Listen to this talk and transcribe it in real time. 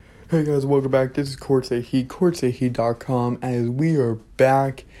Hey guys, welcome back. This is courtsaheat.com, as we are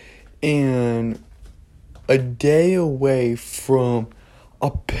back and a day away from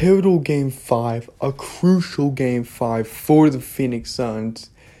a pivotal Game 5, a crucial Game 5 for the Phoenix Suns.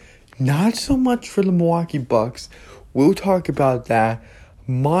 Not so much for the Milwaukee Bucks. We'll talk about that.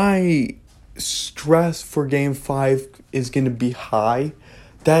 My stress for Game 5 is going to be high.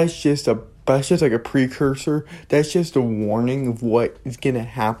 That's just like a precursor. That's just a warning of what is going to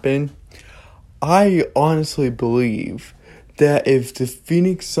happen. I honestly believe that if the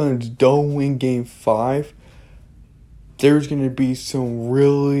Phoenix Suns don't win Game 5, there's going to be some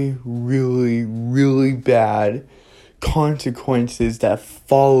really, really, really bad consequences that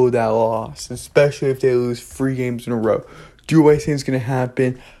follow that loss, especially if they lose 3 games in a row. Do I think it's going to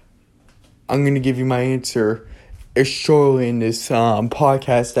happen? I'm going to give you my answer shortly in this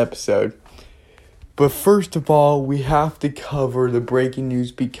podcast episode. But first of all, we have to cover the breaking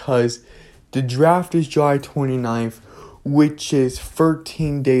news because the draft is July 29th, which is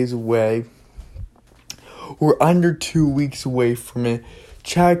 13 days away. We're under 2 weeks away from it.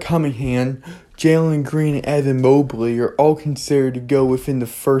 Chad Cunningham, Jalen Green, and Evan Mobley are all considered to go within the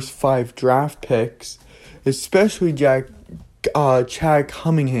first 5 draft picks, especially Chad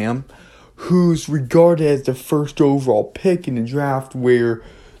Cunningham, who's regarded as the first overall pick in the draft, where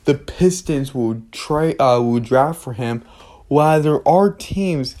the Pistons will draft for him, while there are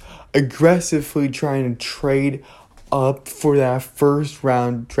teams aggressively trying to trade up for that first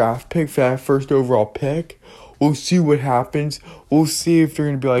round draft pick, for that first overall pick. We'll see what happens. We'll see if they're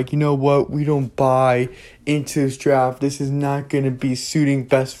going to be like, you know what, we don't buy into this draft. This is not going to be suiting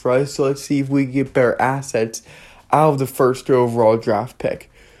best for us, so let's see if we can get better assets out of the first overall draft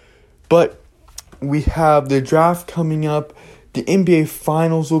pick. But we have the draft coming up. The NBA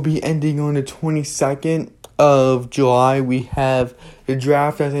Finals will be ending on the 22nd of July. We have the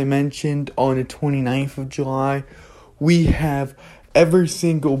draft, as I mentioned, on the 29th of July. We have every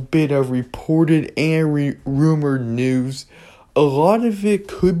single bit of reported and rumored news. A lot of it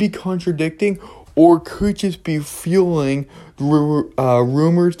could be contradicting or could just be fueling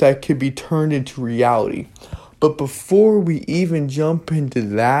rumors that could be turned into reality. But before we even jump into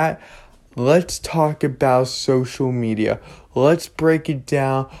that, let's talk about social media. Let's break it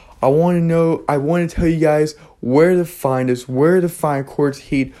down. I want to tell you guys where to find us, where to find Courts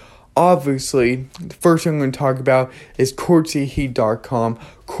Heat. Obviously, the first thing I'm going to talk about is courtsaheat.com.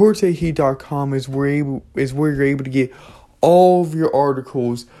 Courtsaheat.com is where you're able to get all of your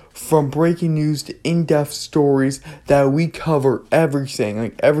articles, from breaking news to in-depth stories that we cover everything,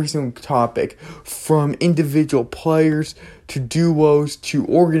 like every single topic, from individual players to duos to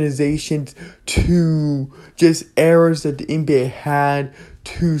organizations to just eras that the NBA had,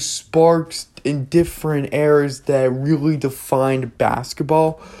 to sparks in different eras that really defined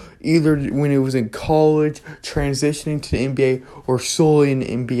basketball, either when it was in college, transitioning to the NBA, or solely in the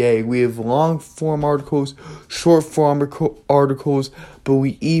NBA. We have long-form articles, short-form articles, but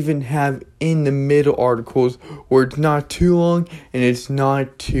we even have in the middle articles where it's not too long and it's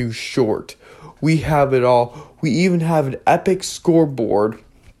not too short. We have it all. We even have an epic scoreboard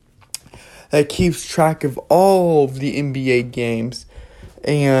that keeps track of all of the NBA games,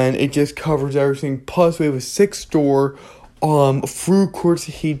 and it just covers everything. Plus, we have a 6 store through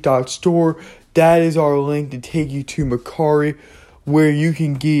courtsaheat.store. That is our link to take you to Mercari, where you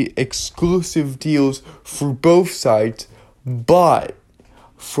can get exclusive deals for both sites, but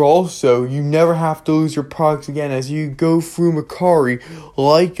for also, you never have to lose your products again. As you go through Mercari,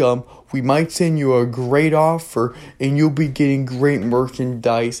 we might send you a great offer, and you'll be getting great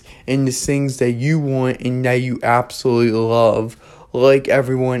merchandise and the things that you want and that you absolutely love, like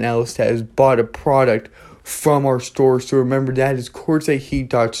everyone else that has bought a product from our store. So remember, that is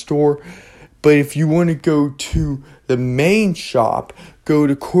courtsaheat.store. But if you want to go to the main shop, go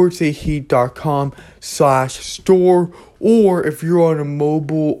to courtsaheat.com/store, or if you're on a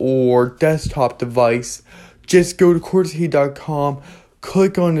mobile or desktop device, just go to courtsaheat.com,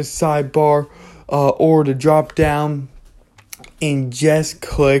 click on the sidebar or the drop down, and just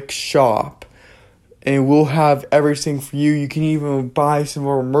click shop. And we'll have everything for you. You can even buy some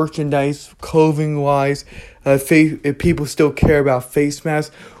more merchandise, clothing-wise. If people still care about face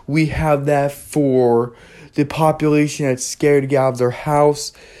masks, we have that for the population that's scared to get out of their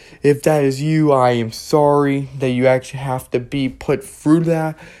house. If that is you, I am sorry that you actually have to be put through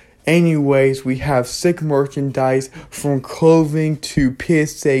that. Anyways, we have sick merchandise, from clothing to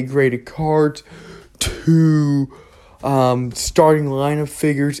PSA graded cards to starting lineup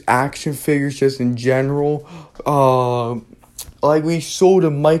figures, action figures, just in general. Like we sold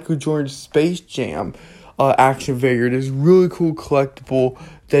a Michael Jordan Space Jam action figure. This really cool collectible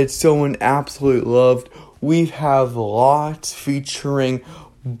that someone absolutely loved. We have lots featuring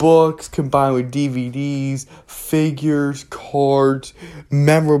books combined with DVDs, figures, cards,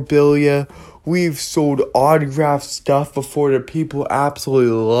 memorabilia. We've sold autographed stuff before that people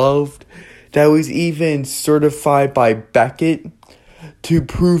absolutely loved. That was even certified by Beckett to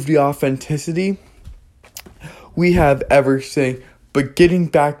prove the authenticity. We have everything. But getting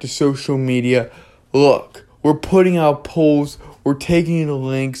back to social media, look, we're putting out polls, we're taking the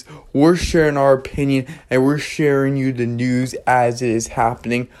links, we're sharing our opinion, and we're sharing you the news as it is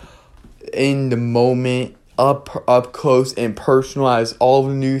happening in the moment, up close and personal as all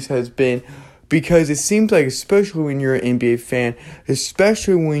the news has been. Because it seems like, especially when you're an NBA fan,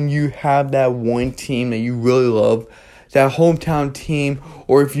 especially when you have that one team that you really love, that hometown team,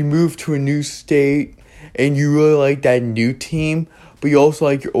 or if you move to a new state and you really like that new team, but you also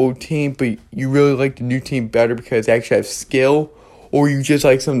like your old team, but you really like the new team better because they actually have skill, or you just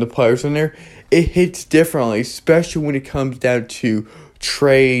like some of the players in there, it hits differently, especially when it comes down to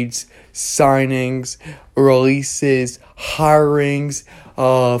trades, signings, releases, hirings,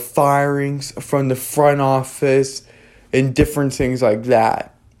 firings from the front office, and different things like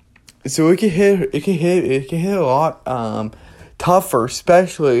that. So it can hit a lot tougher,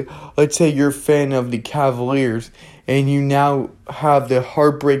 especially let's say you're a fan of the Cavaliers and you now have the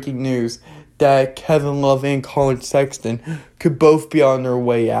heartbreaking news that Kevin Love and Colin Sexton could both be on their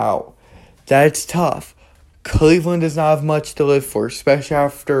way out. That's tough. Cleveland does not have much to live for, especially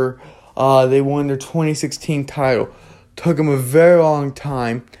after they won their 2016 title. Took them a very long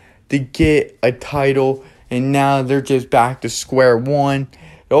time to get a title, and now they're just back to square one.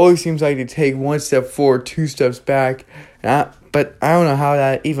 It always seems like they take one step forward, two steps back. But I don't know how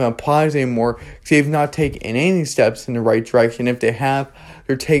that even applies anymore, because they've not taken any steps in the right direction. If they have,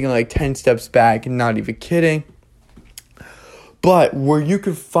 they're taking like 10 steps back, and not even kidding. But where you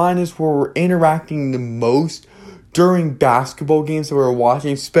can find us, where we're interacting the most during basketball games that we're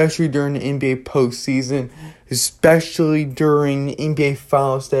watching, especially during the NBA postseason, especially during the NBA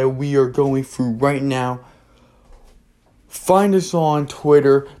finals that we are going through right now. Find us on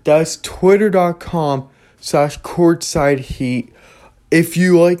Twitter. That's twitter.com/courtsideheat. If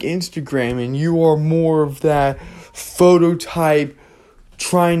you like Instagram and you are more of that photo type,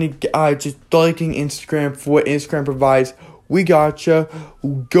 trying to just liking Instagram for what Instagram provides, we gotcha.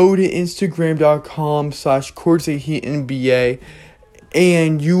 Go to instagram.com/courtsideheatNBA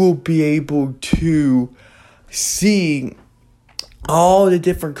and you will be able to see all the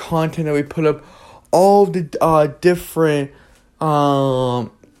different content that we put up, all the different, I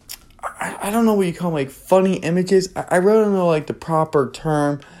don't know what you call them, like funny images. I really don't know like the proper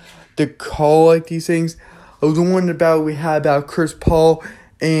term to call like these things. The one we had about Chris Paul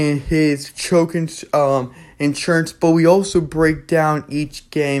and his choking insurance, but we also break down each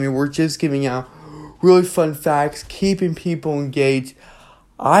game, and we're just giving out really fun facts, keeping people engaged.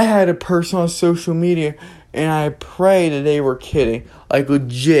 I had a person on social media, and I pray that they were kidding. Like,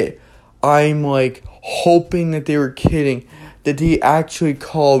 legit. I'm, like, hoping that they were kidding. That he actually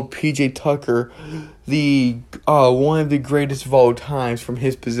called P.J. Tucker the one of the greatest of all times from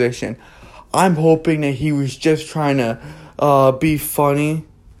his position. I'm hoping that he was just trying to be funny.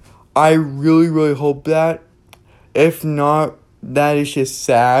 I really, really hope that. If not, that is just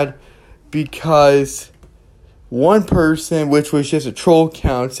sad. Because one person, which was just a troll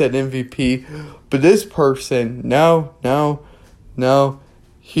account, said MVP. But this person, no.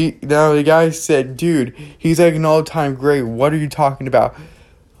 The guy said, dude, he's like an all-time great. What are you talking about?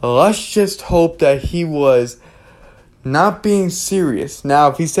 Let's just hope that he was not being serious. Now,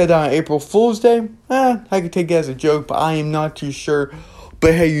 if he said that on April Fool's Day, I could take it as a joke, but I am not too sure.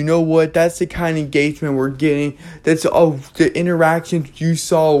 But hey, you know what? That's the kind of engagement we're getting. That's the interactions you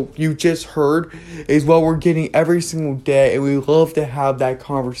just heard is what we're getting every single day. And we love to have that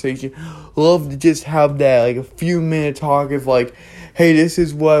conversation. Love to just have that, like, a few minute talk of, like, hey, this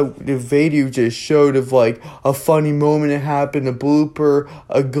is what the video just showed of, like, a funny moment that happened, a blooper,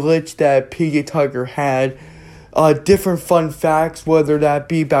 a glitch that P.J. Tucker had. Different fun facts, whether that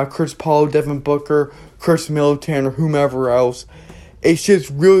be about Chris Paul, Devin Booker, Chris Middleton, or whomever else. It's just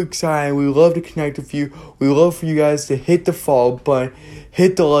really exciting. We love to connect with you. We love for you guys to hit the follow button,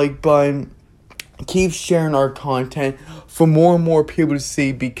 hit the like button, keep sharing our content for more and more people to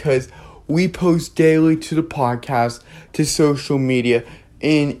see, because we post daily to the podcast, to social media,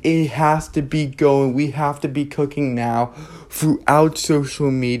 and it has to be going. We have to be cooking now throughout social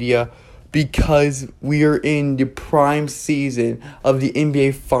media, because we are in the prime season of the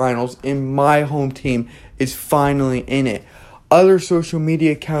NBA Finals, and my home team is finally in it. other social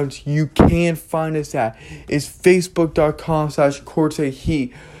media accounts you can find us at is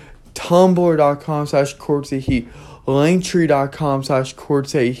facebook.com/courtsaheat, tumblr.com/courtsaheat,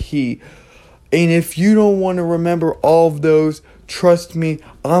 linktree.com/courtsaheat. And if you don't want to remember all of those, trust me,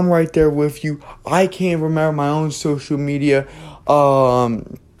 I'm right there with you. I can't remember my own social media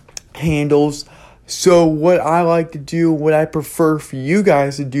handles. So what I like to do, what I prefer for you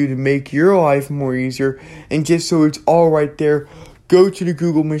guys to do to make your life more easier, and just so it's all right there, go to the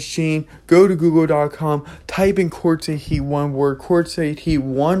Google machine, go to google.com, type in Courtsaheat one word, Courtsaheat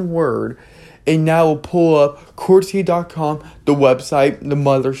one word, and now will pull up courtsaheat.com, the website, the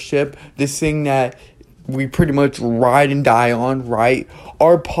mothership, this thing that we pretty much ride and die on, right?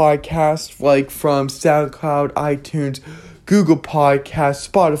 Our podcasts, like from SoundCloud, iTunes, Google Podcasts,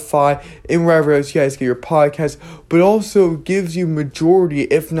 Spotify, and wherever else you guys get your podcasts, but also gives you majority,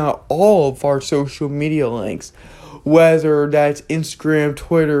 if not all, of our social media links, whether that's Instagram,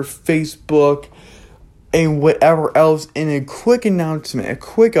 Twitter, Facebook, and whatever else. In a quick announcement, a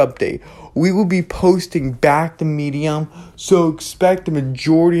quick update, we will be posting back to Medium, so expect the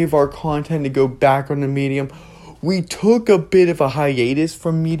majority of our content to go back on the Medium. We took a bit of a hiatus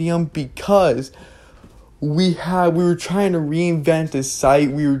from Medium because we were trying to reinvent the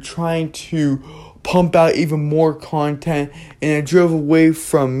site. We were trying to pump out even more content, and I drove away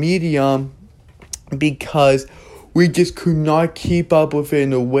from Medium because we just could not keep up with it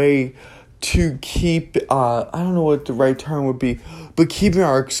in a way to keep, I don't know what the right term would be, but keeping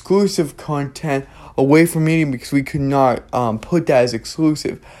our exclusive content away from Medium because we could not put that as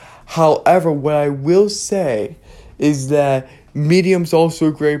exclusive. However, what I will say is that Medium's also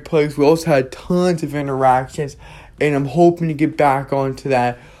a great place. We also had tons of interactions, and I'm hoping to get back onto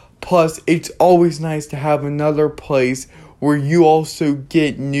that. Plus, it's always nice to have another place where you also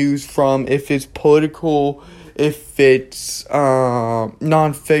get news from, if it's political, if it's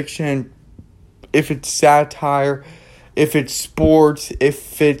nonfiction, if it's satire, if it's sports,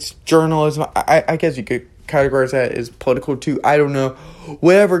 if it's journalism. I guess you could categorize that as political too. I don't know.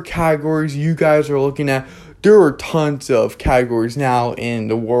 Whatever categories you guys are looking at, there are tons of categories now in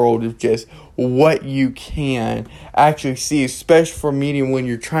the world of just what you can actually see, especially for Medium when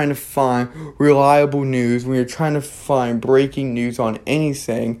you're trying to find reliable news, when you're trying to find breaking news on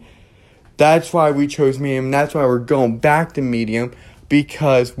anything. That's why we chose Medium. That's why we're going back to Medium,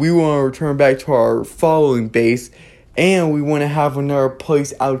 because we want to return back to our following base, and we want to have another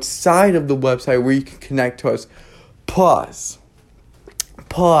place outside of the website where you can connect to us. Plus,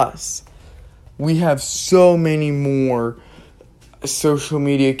 we have so many more social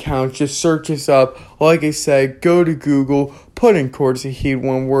media accounts. Just search us up. Like I said, go to Google, put in Courtsaheat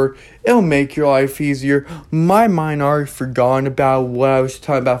one word. It'll make your life easier. My mind already forgotten about what I was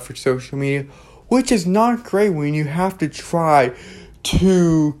talking about for social media, which is not great when you have to try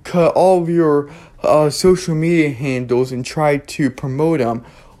to cut all of your social media handles and try to promote them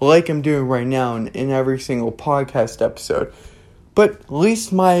like I'm doing right now in every single podcast episode. But at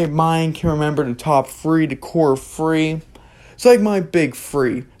least my mind can remember the top three, the core three. It's like my big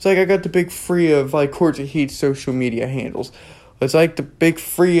three. It's like I got the big three of like Courtsaheat social media handles. It's like the big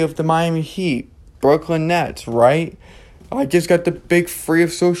three of the Miami Heat, Brooklyn Nets, right? I just got the big three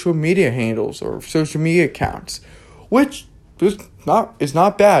of social media handles or social media accounts, which is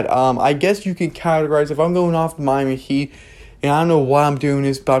not bad. I guess you can categorize, if I'm going off the Miami Heat, and I don't know why I'm doing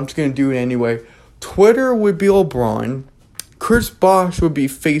this, but I'm just going to do it anyway. Twitter would be LeBron. Chris Bosh would be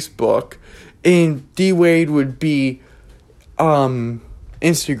Facebook, and D-Wade would be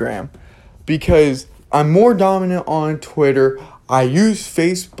Instagram, because I'm more dominant on Twitter. I use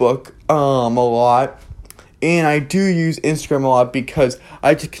Facebook a lot, and I do use Instagram a lot because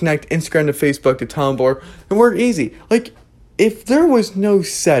I just connect Instagram to Facebook to Tumblr, and we're easy. Like, if there was no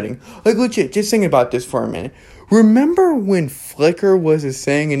setting, like legit, just think about this for a minute. Remember when Flickr was a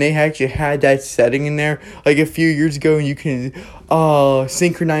thing and they actually had that setting in there like a few years ago, and you can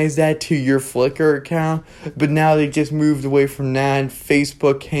synchronize that to your Flickr account? But now they just moved away from that, and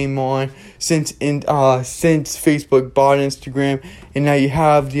Facebook came on since Facebook bought Instagram, and now you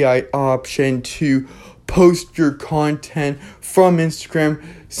have the option to post your content from Instagram,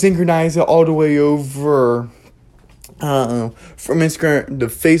 synchronize it all the way over from Instagram to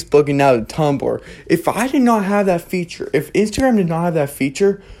Facebook and now to Tumblr. If I did not have that feature, if Instagram did not have that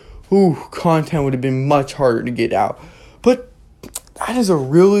feature, content would have been much harder to get out. But that is a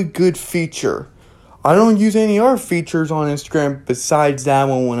really good feature. I don't use any other features on Instagram besides that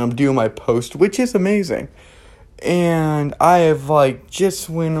one when I'm doing my post, which is amazing. And I have just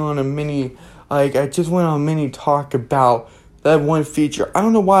went on a mini talk about That one feature. I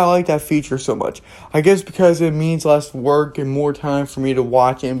don't know why I like that feature so much. I guess because it means less work and more time for me to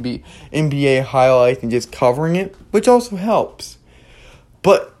watch NBA highlights and just covering it, which also helps.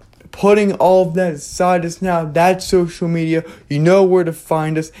 But putting all of that aside us now, that's social media. You know where to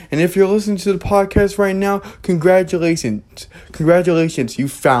find us. And if you're listening to the podcast right now, congratulations. Congratulations, you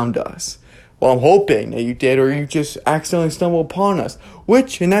found us. Well, I'm hoping that you did, or you just accidentally stumbled upon us.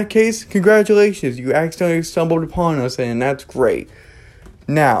 Which, in that case, congratulations. You accidentally stumbled upon us, and that's great.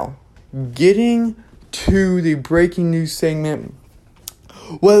 Now, getting to the breaking news segment,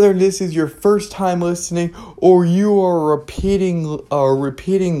 whether this is your first time listening or you are a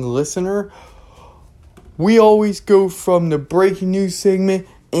repeating listener, we always go from the breaking news segment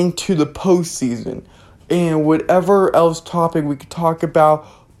into the postseason and whatever else topic we could talk about.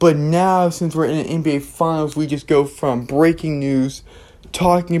 But now, since we're in the NBA Finals, we just go from breaking news,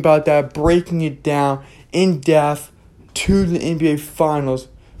 talking about that, breaking it down in depth, to the NBA Finals,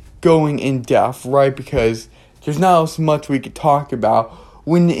 going in depth, right? Because there's not as much we could talk about.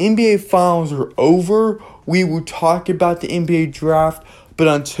 When the NBA Finals are over, we will talk about the NBA Draft. But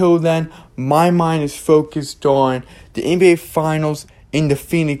until then, my mind is focused on the NBA Finals and the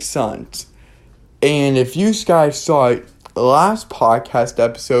Phoenix Suns. And if you guys saw it, last podcast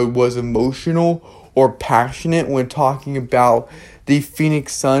episode was emotional or passionate when talking about the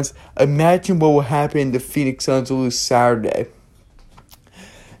Phoenix Suns. Imagine what will happen if the Phoenix Suns lose Saturday.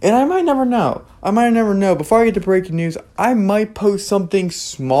 And I might never know. Before I get to breaking news, I might post something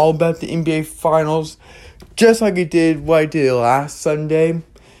small about the NBA Finals, just like what I did last Sunday.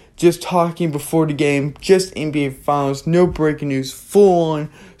 Just talking before the game, just NBA Finals, no breaking news, full on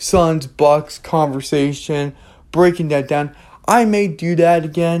Suns Bucks conversation, breaking that down. I may do that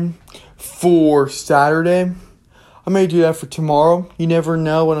again for Saturday. I may do that for tomorrow. You never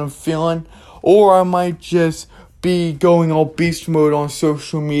know what I'm feeling. Or I might just be going all beast mode on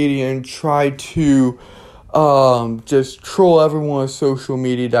social media and try to just troll everyone on social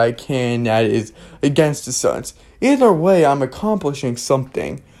media that I can that is against the Suns. Either way, I'm accomplishing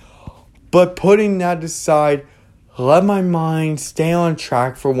something. But putting that aside, let my mind stay on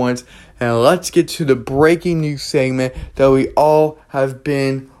track for once, and let's get to the breaking news segment that we all have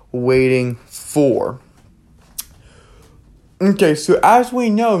been waiting for. Okay, so as we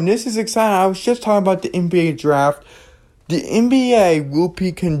know, and this is exciting, I was just talking about the NBA Draft. The NBA will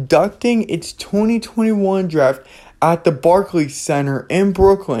be conducting its 2021 draft at the Barclays Center in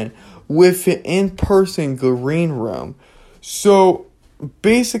Brooklyn with an in-person green room. So,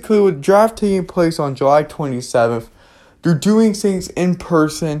 basically, with the draft taking place on July 27th, they're doing things in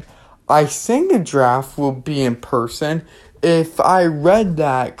person. I think the draft will be in person. If I read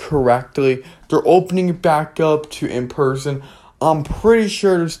that correctly, they're opening it back up to in person. I'm pretty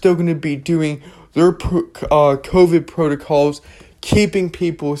sure they're still going to be doing their COVID protocols, keeping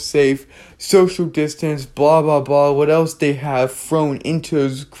people safe, social distance, blah, blah, blah, what else they have thrown into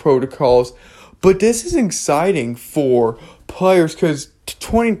those protocols. But this is exciting for players because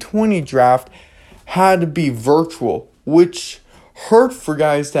 2020 draft had to be virtual, which hurt for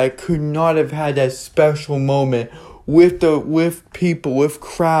guys that could not have had that special moment with people, with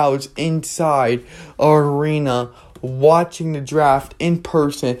crowds inside our arena watching the draft in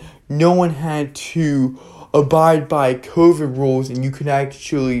person. No one had to abide by COVID rules, and you could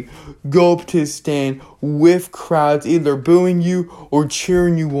actually go up to the stand with crowds either booing you or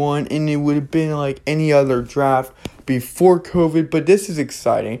cheering you on, and it would have been like any other draft before COVID. But this is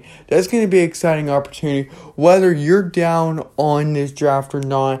exciting. That's going to be an exciting opportunity. Whether you're down on this draft or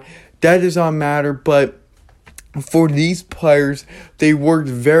not, that does not matter. But for these players, they worked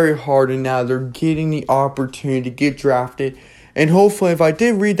very hard, and now they're getting the opportunity to get drafted. And hopefully, if I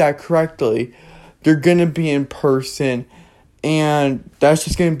did read that correctly, they're going to be in person, and that's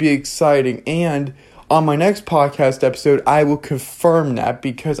just going to be exciting. And on my next podcast episode, I will confirm that,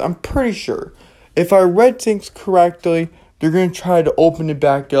 because I'm pretty sure if I read things correctly, they're going to try to open it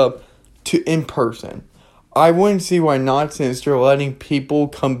back up to in person. I wouldn't see why not, since they're letting people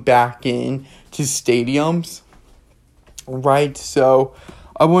come back in to stadiums, right? So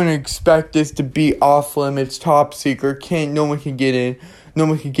I wouldn't expect this to be off limits, top secret. No one can get in. No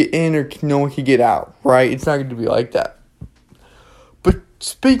one can get in, or no one can get out, right? It's not going to be like that. But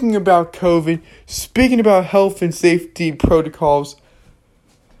speaking about COVID, speaking about health and safety protocols,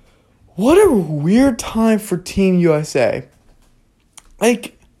 what a weird time for Team USA.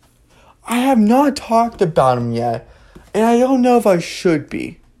 Like, I have not talked about them yet, and I don't know if I should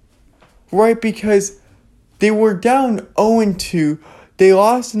be, right? Because they were down 0-2. They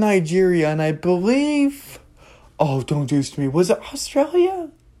lost to Nigeria, and I believe... Oh, don't do this to me. Was it Australia?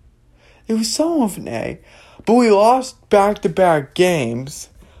 It was someone with an A. But we lost back-to-back games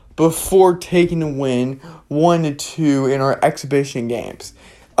before taking the win 1-2 in our exhibition games.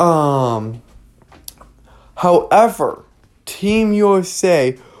 However, Team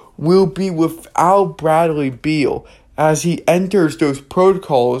USA will be without Bradley Beal as he enters Team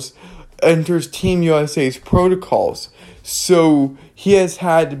USA's protocols. So he has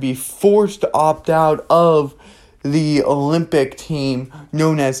had to be forced to opt out of the Olympic team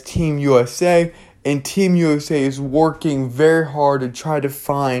known as Team USA, and Team USA is working very hard to try to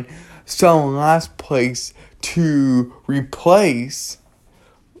find some last place to replace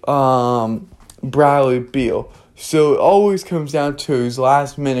Bradley Beal. So it always comes down to his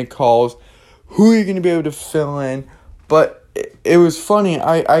last minute calls. Who are you going to be able to fill in? But it was funny.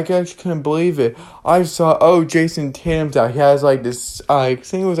 I actually couldn't believe it. I saw, Jason Tatum's out. He has like this, I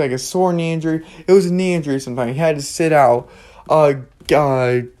think it was like a sore knee injury. It was a knee injury sometime. He had to sit out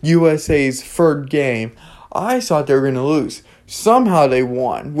USA's third game. I thought they were going to lose. Somehow they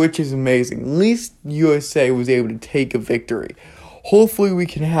won, which is amazing. At least USA was able to take a victory. Hopefully we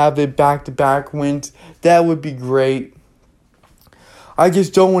can have it back-to-back wins. That would be great. I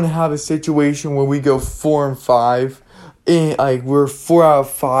just don't want to have a situation where we go 4-5. And we're 4 out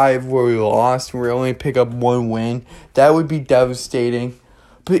of 5 where we lost and we only pick up one win. That would be devastating.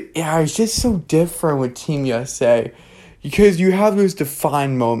 But yeah, it's just so different with Team USA. Because you have those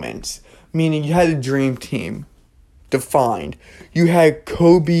defined moments. Meaning you had a dream team. Defined. You had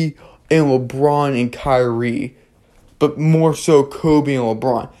Kobe and LeBron and Kyrie. But more so Kobe and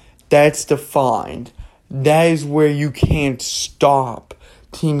LeBron. That's defined. That is where you can't stop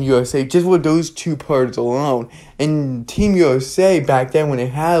Team USA just with those two players alone. And Team USA back then when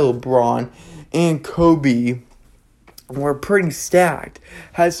it had LeBron and Kobe were pretty stacked.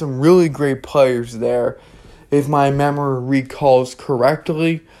 Had some really great players there, if my memory recalls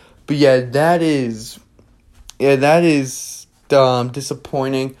correctly. But that is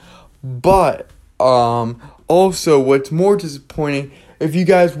disappointing. But also what's more disappointing, if you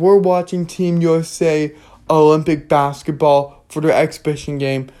guys were watching Team USA Olympic basketball for their exhibition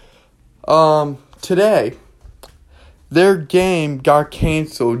game today, their game got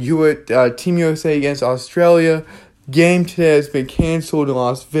canceled. Team USA against Australia. Game today has been canceled in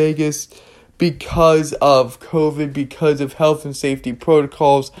Las Vegas because of COVID, because of health and safety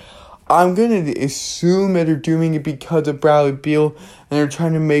protocols. I'm going to assume that they're doing it because of Bradley Beal, and they're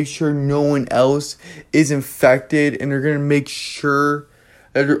trying to make sure no one else is infected, and they're going to make sure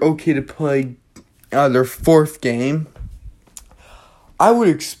that they're okay to play their fourth game. I would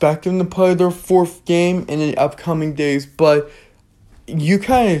expect them to play their fourth game in the upcoming days, but you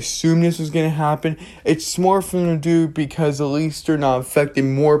kind of assume this was going to happen. It's smart for them to do because at least they're not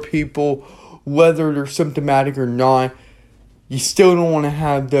affecting more people, whether they're symptomatic or not. You still don't want to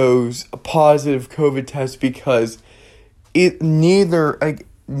have those positive COVID tests because neither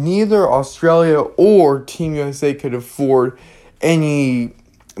Australia or Team USA could afford any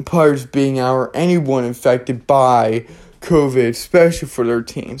players being out or anyone infected by COVID, especially for their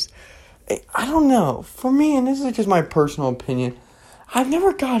teams. I don't know. For me, and this is just my personal opinion, I've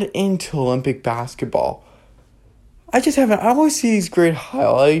never got into Olympic basketball. I just haven't. I always see these great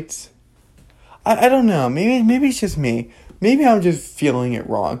highlights. I don't know. Maybe it's just me. Maybe I'm just feeling it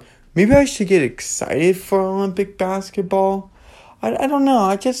wrong. Maybe I should get excited for Olympic basketball. I don't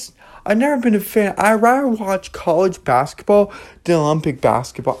know. I've never been a fan. I'd rather watch college basketball than Olympic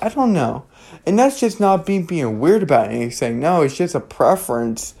basketball. I don't know. And that's just not being weird about anything. No, it's just a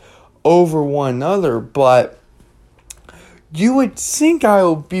preference over one another. But you would think I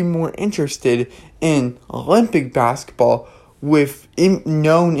would be more interested in Olympic basketball with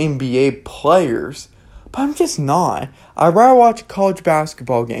known NBA players. But I'm just not. I'd rather watch a college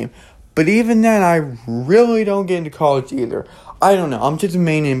basketball game. But even then, I really don't get into college either. I don't know. I'm just a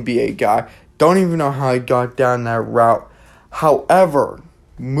main NBA guy. Don't even know how I got down that route. However,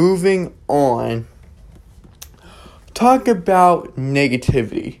 moving on. Talk about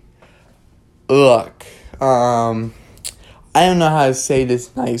negativity. Look, I don't know how to say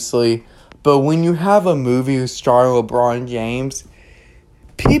this nicely, but when you have a movie starring LeBron James,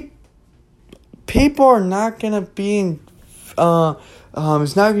 people are not gonna be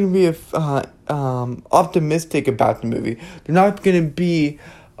it's not gonna be optimistic about the movie. They're not gonna be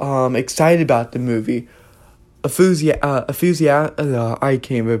excited about the movie. I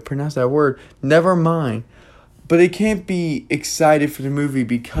can't even pronounce that word. Never mind. But they can't be excited for the movie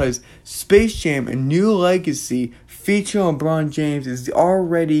because Space Jam: A New Legacy featuring LeBron James is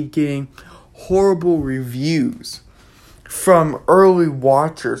already getting horrible reviews from early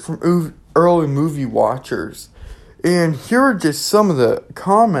watchers, from early movie watchers. And here are just some of the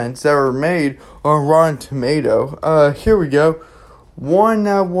comments that were made on Rotten Tomato. Here we go. One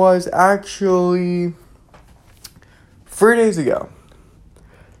that was actually 3 days ago.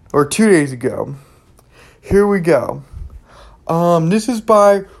 Or 2 days ago. Here we go. This is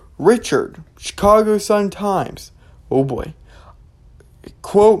by Richard, Chicago Sun-Times. Oh boy.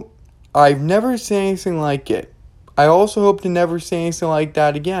 Quote, I've never seen anything like it. I also hope to never see anything like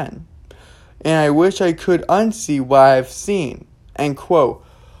that again. And I wish I could unsee what I've seen. End quote.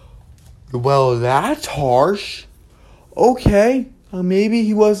 Well, that's harsh. Okay. Maybe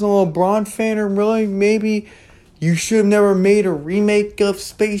he wasn't a LeBron fan, or really, maybe you should have never made a remake of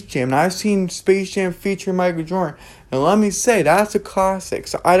Space Jam. And I've seen Space Jam featuring Michael Jordan. And let me say, that's a classic.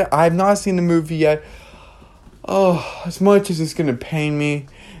 So I've not seen the movie yet. Oh, as much as it's going to pain me,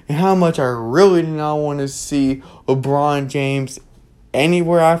 and how much I really do not want to see LeBron James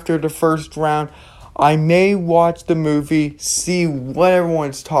anywhere after the first round, I may watch the movie, see what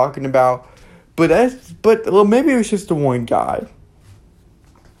everyone's talking about, but maybe it was just the one guy.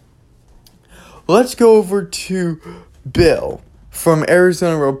 Let's go over to Bill from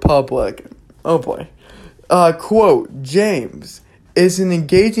Arizona Republic. Oh boy. Quote, James is an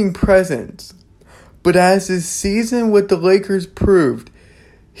engaging presence, but as his season with the Lakers proved,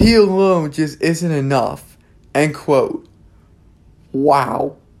 he alone just isn't enough. End quote.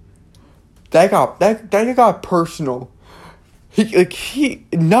 Wow. That got personal. He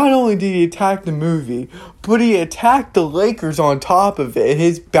not only did he attack the movie, but he attacked the Lakers on top of it.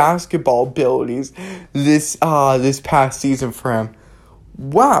 His basketball abilities this past season for him.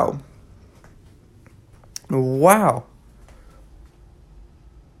 Wow.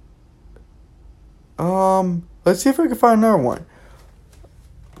 Let's see if I can find another one.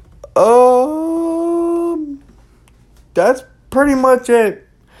 That's pretty much it.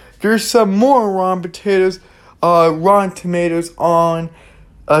 There's some more Rotten Tomatoes on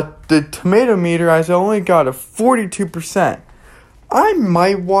the tomato meter, as I only got a 42%. I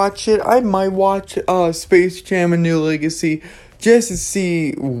might watch it. I might watch Space Jam: A New Legacy just to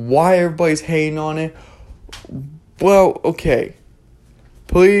see why everybody's hating on it. Well, okay.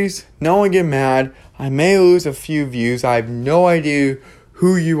 Please, no one get mad. I may lose a few views. I have no idea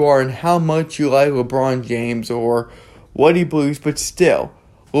who you are and how much you like LeBron James or what he believes, but still,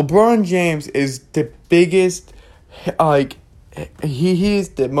 LeBron James is the biggest, he's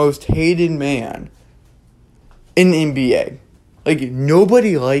the most hated man in the NBA.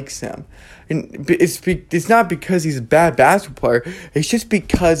 Nobody likes him. And it's not because he's a bad basketball player. It's just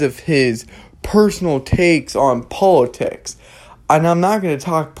because of his personal takes on politics. And I'm not going to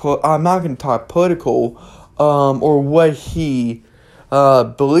talk political, or what he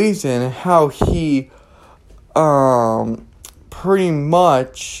believes in, and how he pretty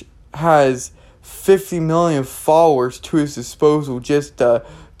much has 50 million followers to his disposal just to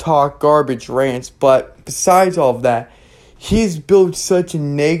talk garbage rants. But besides all of that, he's built such a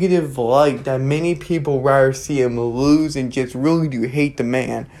negative light that many people rather see him lose and just really do hate the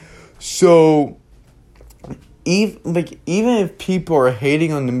man. So even if people are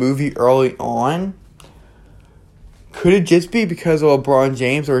hating on the movie early on, could it just be because of LeBron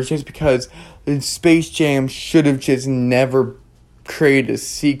James, or it's just because Space Jam should have just never created a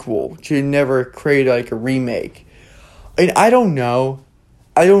sequel, should have never created a remake? And I don't know,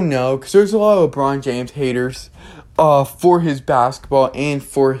 because there's a lot of LeBron James haters for his basketball and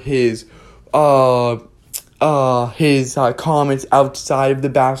for his comments outside of the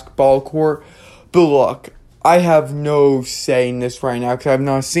basketball court. But look, I have no say in this right now because I have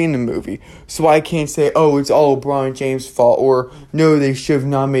not seen the movie. So I can't say, oh, it's all LeBron James' fault, or no, they should have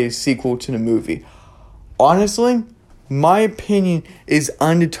not made a sequel to the movie. Honestly, my opinion is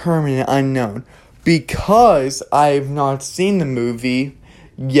undetermined and unknown. Because I have not seen the movie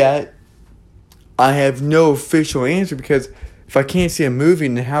yet, I have no official answer, because if I can't see a movie,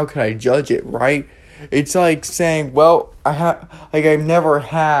 then how could I judge it, right? It's like saying, well, I've never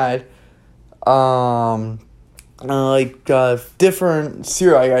had different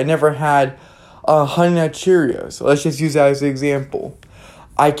cereal. I never had Honey Nut Cheerios. So let's just use that as an example.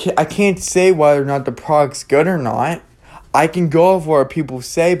 I can't say whether or not the product's good or not. I can go off what people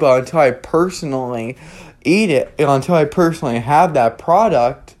say, but until I personally eat it, and until I personally have that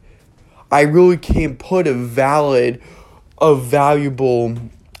product, I really can't put a valuable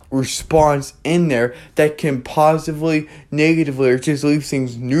response in there that can positively, negatively, or just leave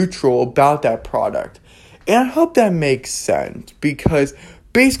things neutral about that product. And I hope that makes sense, because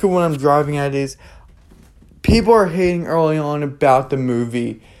basically what I'm driving at is people are hating early on about the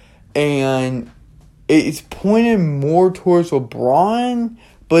movie, and it's pointed more towards LeBron,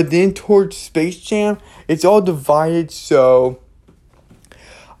 But then towards Space Jam, it's all divided. So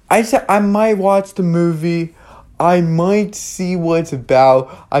I said I might watch the movie. I might see what it's about.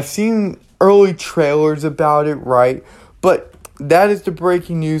 I've seen early trailers about it, right? But that is the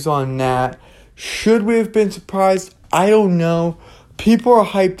breaking news on that. Should we have been surprised? I don't know. People are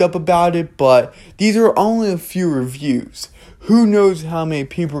hyped up about it, but these are only a few reviews. Who knows how many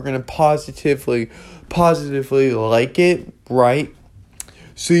people are going to positively like it, right?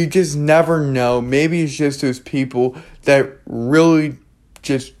 So you just never know. Maybe it's just those people that really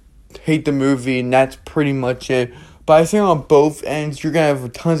just hate the movie, and that's pretty much it. But I think on both ends, you're going to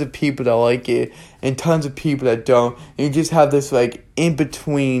have tons of people that like it and tons of people that don't. And you just have this, like, in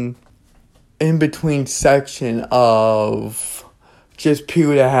between section of just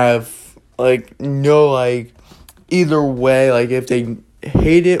people that have, like, no, like, either way, like, if they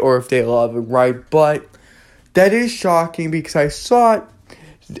hate it or if they love it, right? But that is shocking because I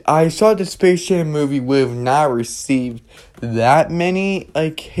thought the Space Jam movie would have not received that many,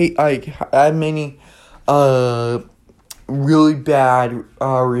 really bad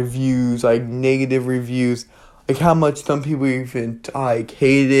reviews, like negative reviews, like how much some people even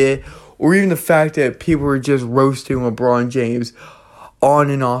hated it, or even the fact that people were just roasting LeBron James on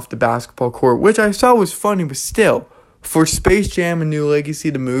and off the basketball court, which I saw was funny, but still, for Space Jam: A New Legacy,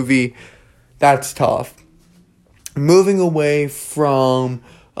 the movie, that's tough. Moving away from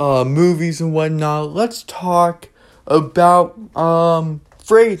movies and whatnot, let's talk about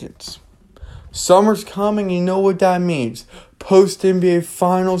free agents. Summer's coming, you know what that means. Post-NBA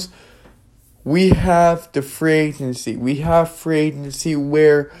Finals, we have the free agency. We have free agency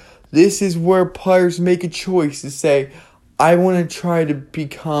where this is where players make a choice to say, I want to try to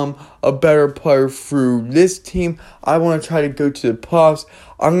become a better player through this team. I want to try to go to the playoffs.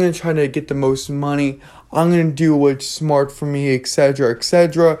 I'm going to try to get the most money. I'm going to do what's smart for me, etc.,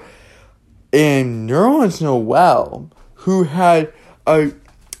 etc. And Nerlens Noel, who had a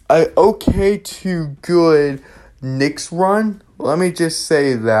okay to good Knicks run. Let me just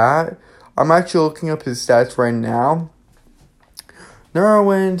say that. I'm actually looking up his stats right now.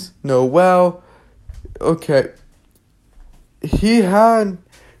 Nerlens Noel, okay. He had,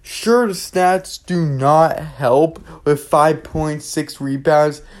 sure, the stats do not help with 5.6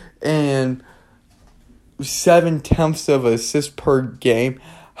 rebounds and 0.7 of assists per game.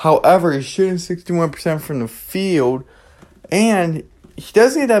 However, he's shooting 61% from the field, and he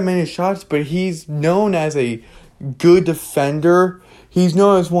doesn't get that many shots, but he's known as a good defender. He's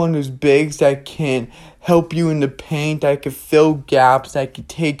known as one of those bigs that can help you in the paint, that can fill gaps, that can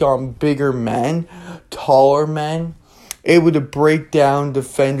take on bigger men, taller men, able to break down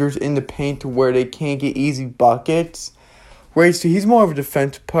defenders in the paint to where they can't get easy buckets. Right, so he's more of a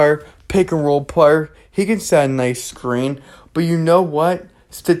defensive player, pick and roll player. He can set a nice screen, but you know what?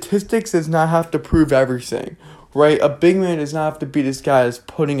 Statistics does not have to prove everything. Right, a big man does not have to be this guy that's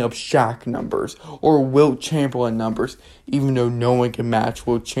putting up Shaq numbers or Wilt Chamberlain numbers, even though no one can match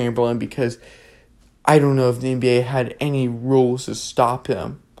Wilt Chamberlain because I don't know if the NBA had any rules to stop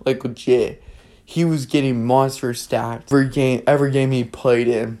him. Like, legit. He was getting monster stats every game he played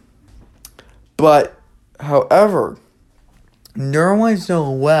in. But, however, Nerlens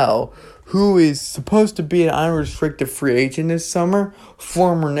Noel, who is supposed to be an unrestricted free agent this summer,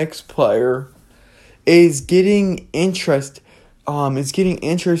 former Knicks player, is getting interest from the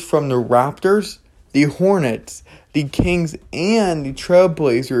Raptors, the Hornets, the Kings, and the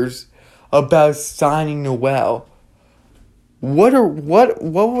Trailblazers about signing Noel. What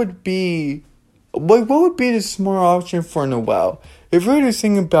would be the smart option for Noel? If we're just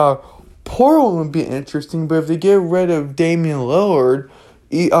thinking about Portland would be interesting, but if they get rid of Damian Lillard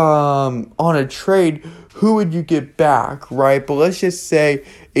on a trade, who would you get back, right? But let's just say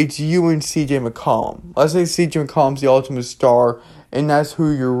it's you and CJ McCollum. Let's say CJ McCollum's the ultimate star, and that's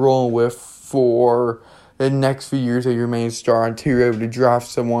who you're rolling with for the next few years of your main star until you're able to draft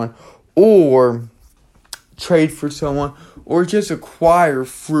someone or trade for someone or just acquire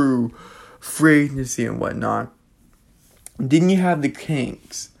through free agency and whatnot. Then you have the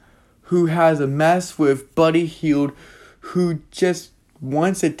Kings, who has a mess with Buddy Hield, who just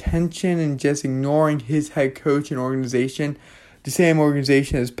wants attention and just ignoring his head coach and organization. The same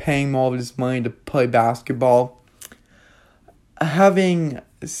organization is paying him all of this money to play basketball. Having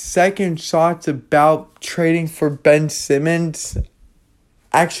second thoughts about trading for Ben Simmons.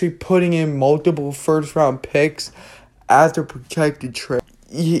 Actually putting in multiple first round picks as their projected trade.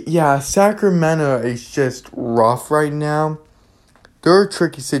 Yeah, Sacramento is just rough right now. They're a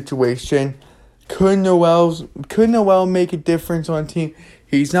tricky situation. Could Noel make a difference on a team?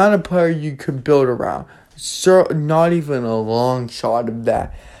 He's not a player you could build around. Not even a long shot of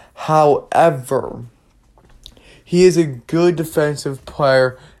that. However, he is a good defensive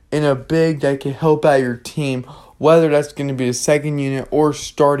player and a big that can help out your team, whether that's going to be the second unit or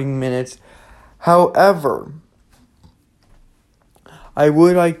starting minutes. However, I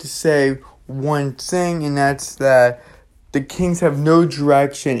would like to say one thing, and that's that the Kings have no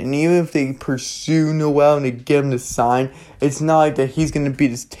direction, and even if they pursue Noel and they get him to sign, it's not like that he's going to be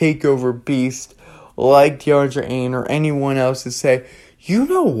this takeover beast like DeAndre Ayton or anyone else to say, you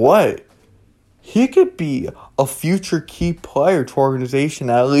know what? He could be a future key player to organization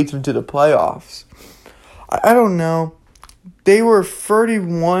that leads them to the playoffs. I don't know. They were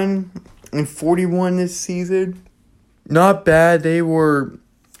 31-41 this season. Not bad. They were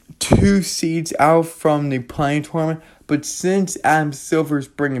 2 seeds out from the playing tournament. But since Adam Silver's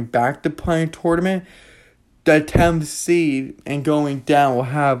bringing back the playing tournament, the 10th seed and going down will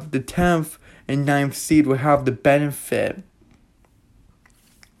have the 10th and 9th seed will have the benefit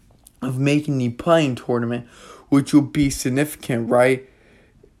of making the playing tournament, which will be significant, right?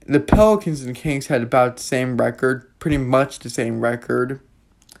 The Pelicans and the Kings had about the same record, pretty much the same record.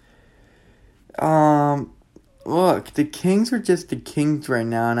 Look, the Kings are just the Kings right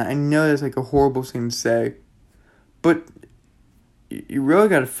now, and I know that's like a horrible thing to say, but you really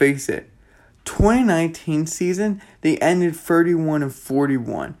got to face it. 2019 season, they ended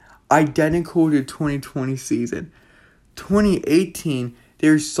 31-41, identical to 2020 season. 2018, they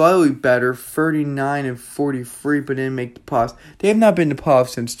were slightly better, 39-43, but didn't make the playoffs. They have not been to playoffs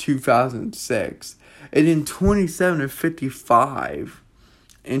since 2006. And then 27-55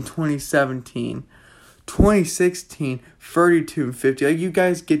 in 2017. 2016, 32-50. Like, you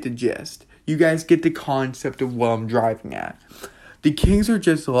guys get the gist. You guys get the concept of what I'm driving at. The Kings are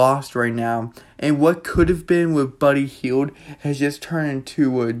just lost right now, and what could have been with Buddy Hield has just turned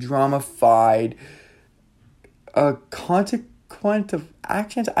into a drama-fied, consequence of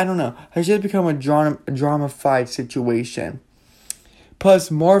actions. I don't know. Has just become a drama-fied situation. Plus,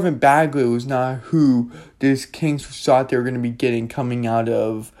 Marvin Bagley was not who this Kings thought they were going to be getting coming out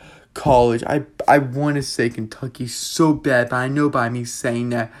of college. I want to say Kentucky so bad, but I know by me saying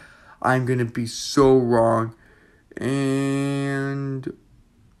that I'm going to be so wrong. And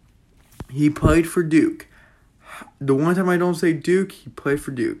he played for Duke. The one time I don't say Duke, he played for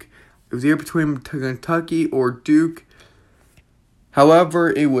Duke. It was either between Kentucky or Duke.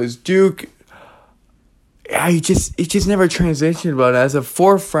 However, it was Duke. It just never transitioned. But as a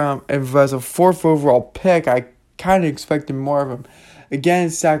fourth overall pick, I kind of expected more of him. Again,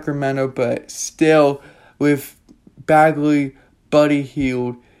 Sacramento, but still with Bagley, Buddy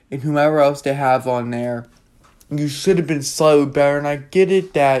Hield, and whomever else they have on there, you should have been slightly better. And I get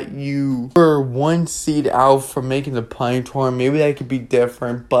it that you were 1 seed out from making the playing tournament. Maybe that could be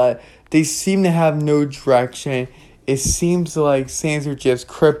different, but they seem to have no direction. It seems like Sands are just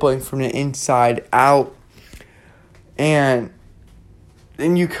crippling from the inside out. And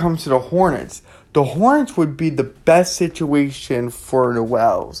then you come to the Hornets. The Hornets would be the best situation for the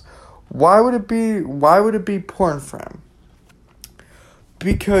Wells. Why would it be important for him?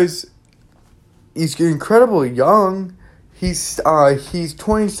 Because he's incredibly young. He's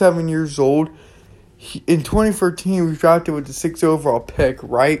 27 years old. In 2013, he was drafted with the 6th overall pick,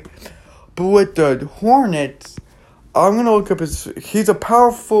 right? But with the Hornets, I'm going to look up he's a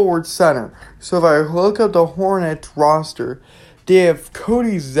power forward center. So if I look up the Hornets roster, they have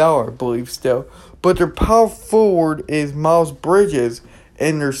Cody Zeller, I believe, still. But their power forward is Miles Bridges,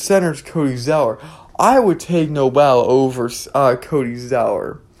 and their center's Cody Zeller. I would take Noel over Cody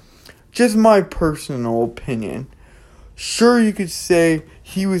Zeller. Just my personal opinion. Sure, you could say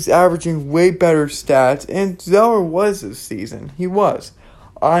he was averaging way better stats, and Zeller was this season. He was.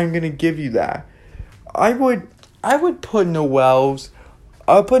 I'm going to give you that. I would put Noel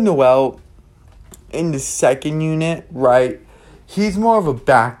in the second unit, right? He's more of a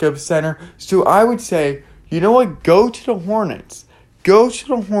backup center. So I would say, you know what? Go to the Hornets.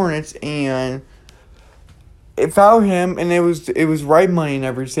 And if I were him and it was right money and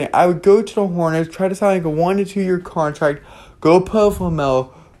everything, I would go to the Hornets, try to sign like a 1 to 2 year contract, go play with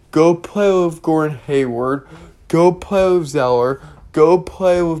LaMelo, go play with Gordon Hayward, go play with Zeller, go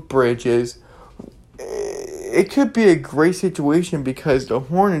play with Bridges. It could be a great situation because the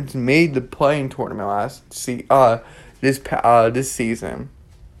Hornets made the playing tournament this season.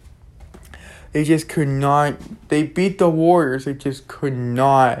 They just could not. They beat the Warriors. They just could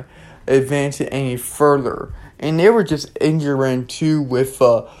not advance it any further. And they were just injuring too with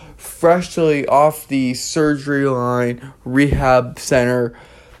freshly off the surgery line rehab center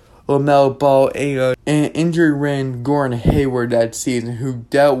LaMelo Ball and an injury-ridden Gordon Hayward that season, who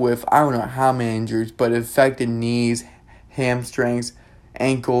dealt with I don't know how many injuries, but it affected knees, hamstrings,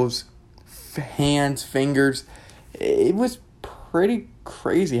 ankles, hands, fingers. It was pretty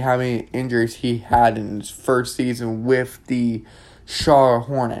crazy how many injuries he had in his first season with the Charlotte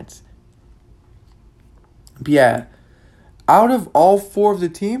Hornets. But yeah, out of all four of the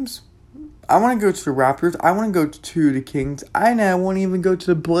teams, I want to go to the Raptors, I want to go to the Kings, and I won't even go to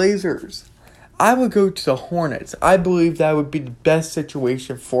the Blazers. I would go to the Hornets. I believe that would be the best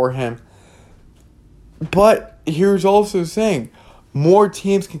situation for him. But here's also saying, more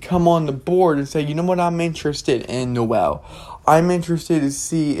teams can come on the board and say, you know what, I'm interested in Noel. I'm interested to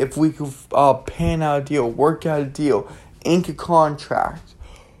see if we could pan out a deal, work out a deal, ink a contract.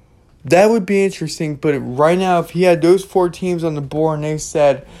 That would be interesting, but right now, if he had those four teams on the board and they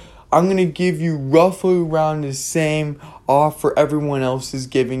said, I'm going to give you roughly around the same offer everyone else is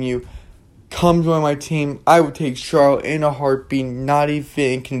giving you, come join my team, I would take Charlotte in a heartbeat, not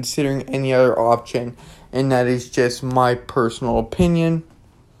even considering any other option, and that is just my personal opinion.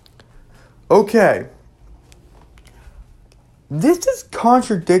 Okay. This is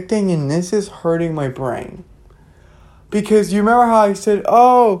contradicting and this is hurting my brain. Because you remember how I said,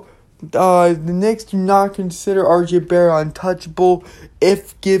 the Knicks do not consider RJ Barrett untouchable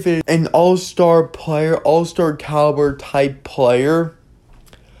if given an all-star player, all-star caliber type player.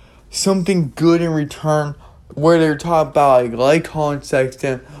 Something good in return, where they're talking about like Colin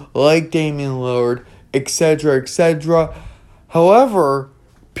Sexton, like Damian Lillard, etc., etc. However,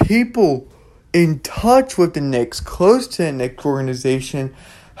 people in touch with the Knicks, close to the Knicks organization,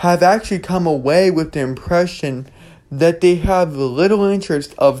 have actually come away with the impression that they have little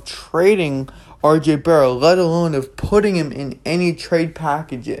interest of trading RJ Barrett, let alone of putting him in any trade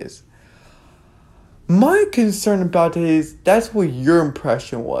packages. My concern about that is that's what your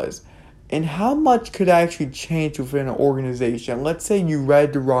impression was. And how much could actually change within an organization? Let's say you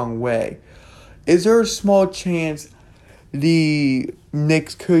read the wrong way. Is there a small chance the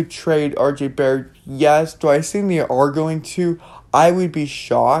Knicks could trade RJ Barrett? Yes. Do I think they are going to? I would be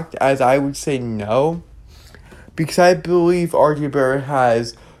shocked, as I would say no. Because I believe RJ Barrett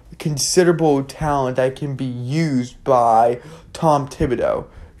has considerable talent that can be used by Tom Thibodeau,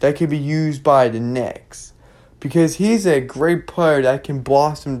 that can be used by the Knicks. Because he's a great player that can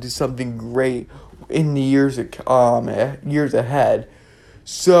blossom to something great in the years ahead.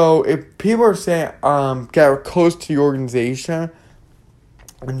 So if people are saying get close to the organization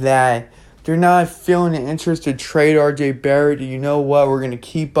that they're not feeling the interest to trade RJ Barrett, you know what, we're going to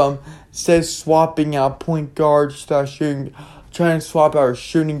keep him. Instead of swapping out point guard, trying to swap out a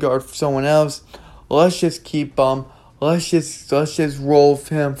shooting guard for someone else, let's just keep him. Let's just roll with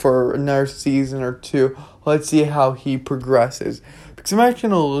him for another season or two. Let's see how he progresses. Because I'm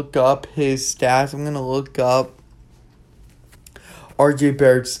actually going to look up his stats. I'm going to look up RJ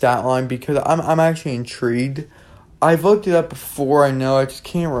Barrett's stat line because I'm actually intrigued. I've looked it up before, I know, I just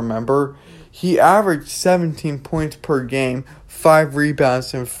can't remember. He averaged 17 points per game, 5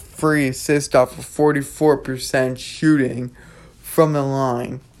 rebounds, and 3 assists off of 44% shooting from the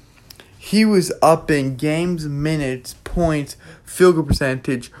line. He was up in games, minutes, points, field goal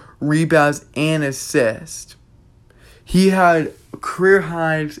percentage, rebounds, and assists. He had career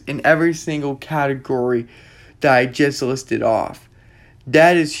highs in every single category that I just listed off.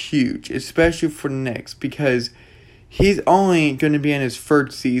 That is huge, especially for the Knicks, because he's only going to be in his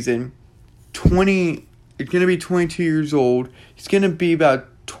first season. He's going to be 22 years old. He's going to be about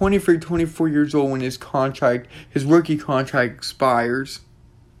 23, 24 years old when his rookie contract expires.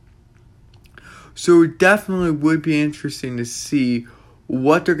 So it definitely would be interesting to see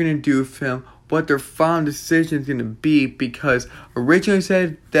what they're going to do with him, what their final decision is going to be, because originally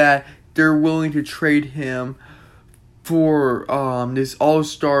said that they're willing to trade him for this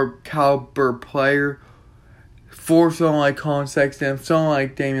all-star caliber player, for someone like Colin Sexton, someone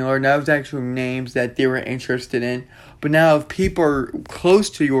like Damian Lillard. That was actually names that they were interested in. But now if people are close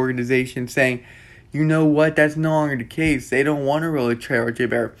to the organization saying, you know what, that's no longer the case. They don't want to really trade RJ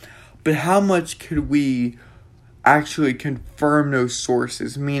Barrett. But how much could we actually confirm those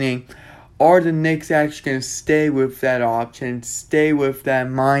sources? Meaning, are the Knicks actually going to stay with that option, stay with that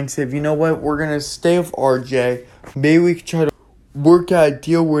mindset? You know what, we're going to stay with RJ. Maybe we can try to work out a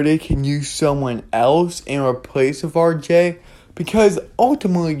deal where they can use someone else in replace of RJ. Because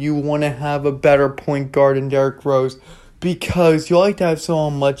ultimately you want to have a better point guard than Derrick Rose. Because you like to have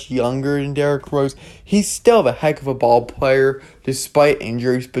someone much younger than Derrick Rose. He's still a heck of a ball player despite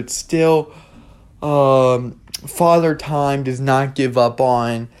injuries. But still, Father Time does not give up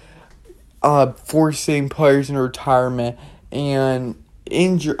on forcing players into retirement. And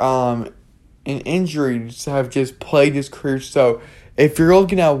injuries have just plagued his career. So if you're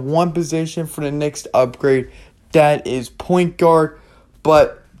looking at one position for the Knicks to upgrade, that is point guard.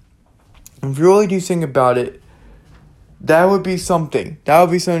 But if you really do think about it, that would be something. That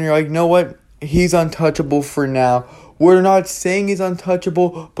would be something you're like, you know what? He's untouchable for now. We're not saying he's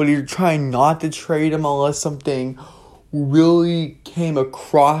untouchable, but you're trying not to trade him unless something really came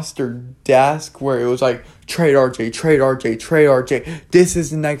across their desk where it was like, trade RJ, trade RJ, trade RJ. This is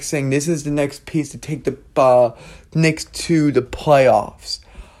the next thing. This is the next piece to take the Knicks to the playoffs.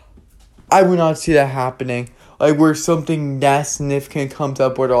 I would not see that happening. Like, where something that significant comes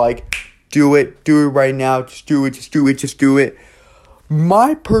up where they're like, do it right now, just do it.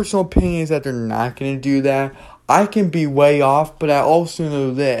 My personal opinion is that they're not going to do that. I can be way off, but I also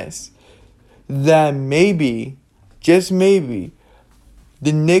know this, that maybe, just maybe,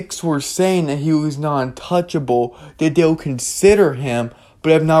 the Knicks were saying that he was not untouchable, that they'll consider him,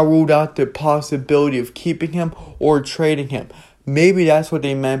 but have not ruled out the possibility of keeping him or trading him. Maybe that's what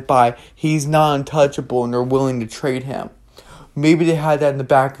they meant by he's not untouchable and they're willing to trade him. Maybe they had that in the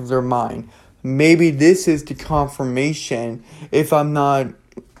back of their mind. Maybe this is the confirmation, if I'm not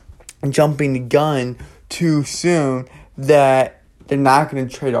jumping the gun too soon, that they're not going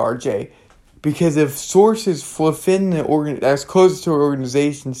to trade RJ. Because if sources within that's closest to our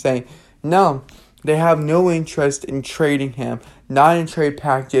organization saying, no, they have no interest in trading him, not in trade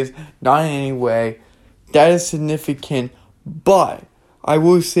packages, not in any way, that is significant. But I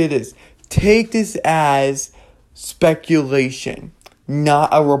will say this, take this as speculation, not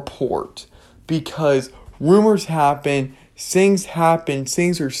a report. Because rumors happen, things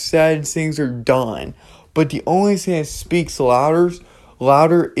are said, and things are done. But the only thing that speaks louder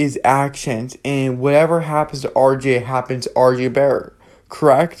is actions. And whatever happens to RJ happens to RJ Barrett.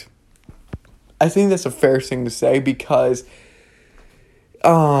 Correct? I think that's a fair thing to say because,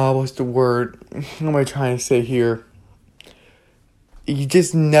 what's the word? What am I trying to say here? You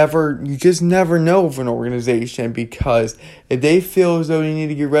just never know of an organization, because if they feel as though they need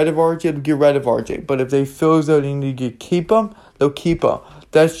to get rid of RJ, they'll get rid of RJ. But if they feel as though they need to keep him, they'll keep him.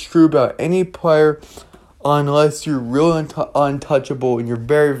 That's true about any player, unless you're real untouchable and you're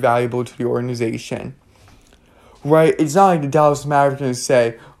very valuable to the organization. Right? It's not like the Dallas Mavericks going to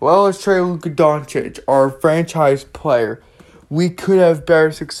say, well, let's trade Luka Doncic, our franchise player. We could have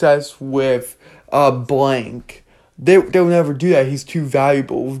better success with blank. They'll never do that. He's too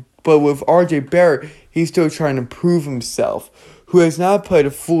valuable. But with RJ Barrett, he's still trying to prove himself, who has not played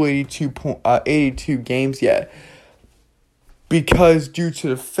a full 82 games yet. Because due to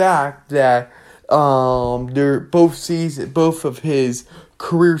the fact that both of his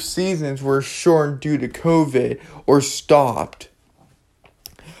career seasons were shortened due to COVID or stopped,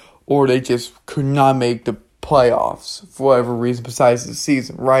 or they just could not make the playoffs for whatever reason besides the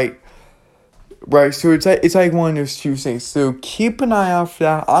season, right? Right, so it's like one of those two things. So keep an eye out for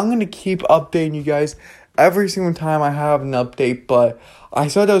that. I'm going to keep updating you guys every single time I have an update, but I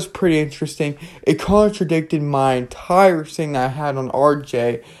thought that was pretty interesting. It contradicted my entire thing that I had on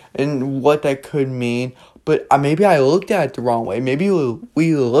RJ and what that could mean. But maybe I looked at it the wrong way. Maybe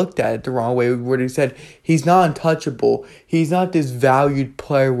we looked at it the wrong way where they said he's not untouchable. He's not this valued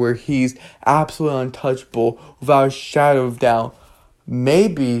player where he's absolutely untouchable without a shadow of doubt.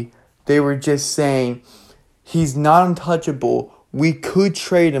 Maybe they were just saying he's not untouchable. We could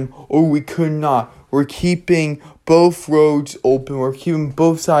trade him or we could not. We're keeping both roads open. We're keeping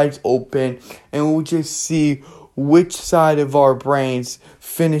both sides open. And we'll just see which side of our brains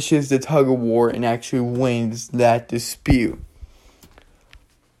finishes the tug of war and actually wins that dispute.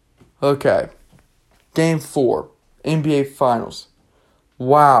 Okay. Game 4. NBA Finals.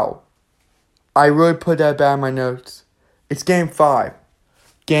 Wow. I really put that back in my notes. It's Game 5.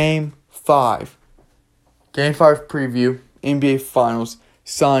 Game 5 preview, NBA Finals,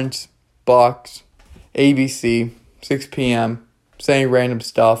 Suns, Bucks, ABC, 6 p.m., saying random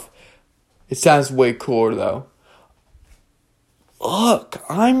stuff. It sounds way cooler though. Look,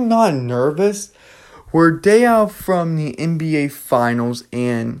 I'm not nervous. We're a day out from the NBA Finals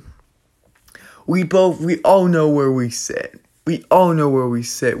and we all know where we sit. We all know where we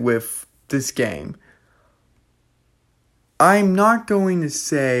sit with this game. I'm not going to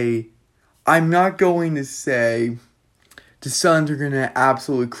say the Suns are going to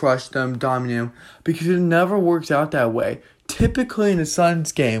absolutely crush them, dominate them, because it never works out that way. Typically in the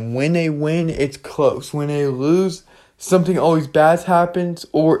Suns game, when they win, it's close. When they lose, something always bad happens,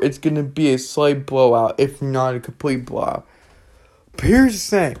 or it's going to be a slight blowout, if not a complete blowout. But here's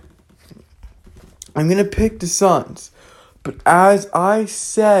the thing. I'm going to pick the Suns, But as I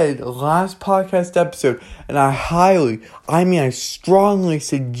said last podcast episode, and I strongly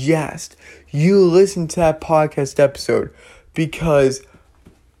suggest you listen to that podcast episode, because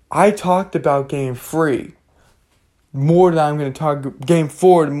I talked about Game 3 more than I'm going to talk Game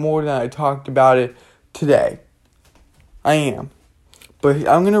 4 more than I talked about it today. I am. But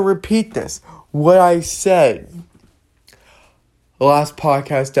I'm going to repeat this. What I said last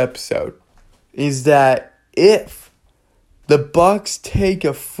podcast episode is that if the Bucks take a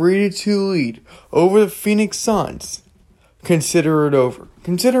 3-2 lead over the Phoenix Suns, consider it over.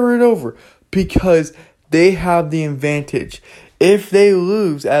 Consider it over, because they have the advantage. If they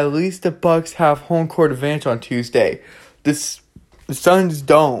lose, at least the Bucks have home court advantage on Tuesday. The Suns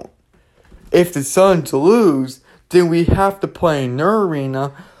don't. If the Suns lose, then we have to play in their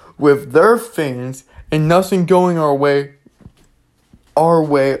arena with their fans and nothing going our way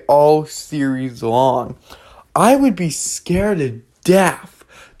all series long. I would be scared to death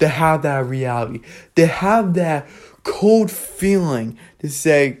to have that reality, to have that cold feeling to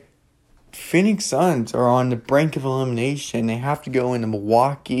say Phoenix Suns are on the brink of elimination. They have to go into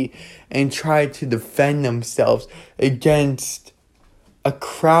Milwaukee and try to defend themselves against a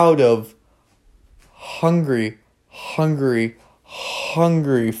crowd of hungry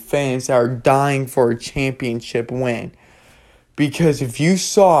fans that are dying for a championship win. Because if you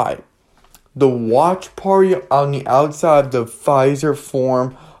saw it, the watch party on the outside of the Pfizer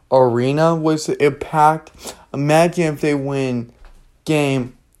Forum Arena was packed. Imagine if they win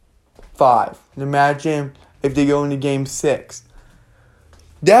Game 5. Imagine if they go into Game 6.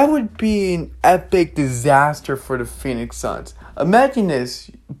 That would be an epic disaster for the Phoenix Suns. Imagine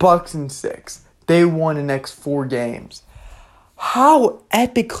this, Bucks in 6. They won the next 4 games. How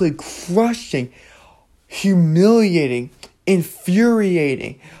epically crushing, humiliating,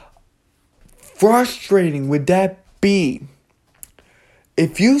 infuriating, frustrating would that be?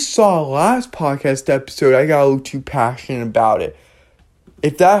 If you saw last podcast episode, I got a little too passionate about it.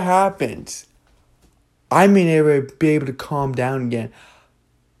 If that happens, I may never be able to calm down again.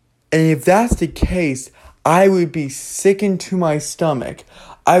 And if that's the case, I would be sickened to my stomach.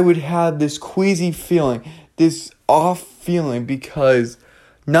 I would have this queasy feeling, this off feeling, because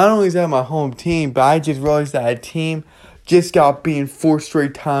not only is that my home team, but I just realized that a team just got beaten 4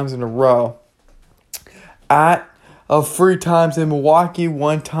 straight times in a row. 3 times in Milwaukee,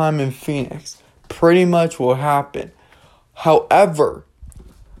 1 time in Phoenix. Pretty much will happen. However,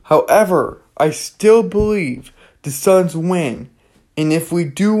 I still believe the Suns win. And if we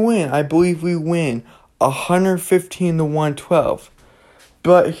do win, I believe we win 115-112.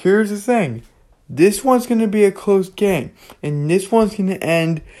 But here's the thing. This one's going to be a close game. And this one's going to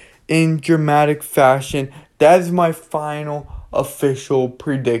end in dramatic fashion. That is my final official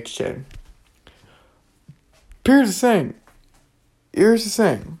prediction. Here's the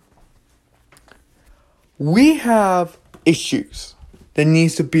thing. We have issues that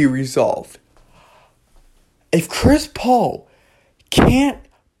needs to be resolved. If Chris Paul can't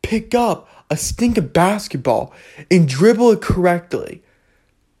pick up a stinking basketball and dribble it correctly,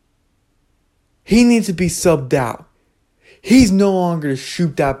 he needs to be subbed out. He's no longer to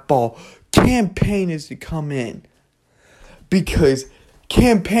shoot that ball. Campaign is to come in. Because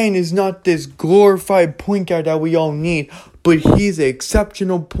Campaign is not this glorified point guard that we all need, but he's an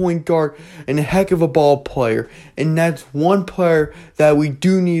exceptional point guard and a heck of a ball player. And that's one player that we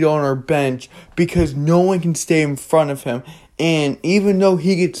do need on our bench, because no one can stay in front of him. And even though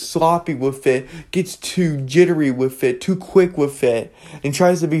he gets sloppy with it, gets too jittery with it, too quick with it, and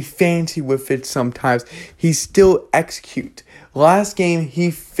tries to be fancy with it sometimes, he still executes. Last game,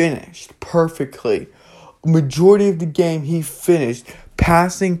 he finished perfectly. Majority of the game, he finished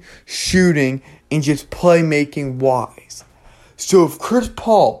passing, shooting, and just playmaking wise. So if Chris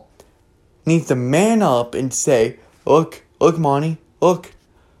Paul needs to man up and say, look, Monty, look,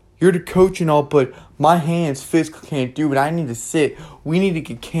 you're the coach and all, but my hands physically can't do it. I need to sit. We need to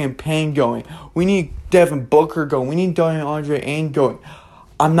get Campaign going. We need Devin Booker going. We need DeAndre Ayton going.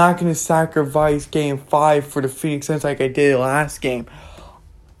 I'm not going to sacrifice Game 5 for the Phoenix Suns like I did last game.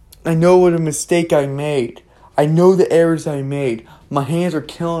 I know what a mistake I made. I know the errors I made. My hands are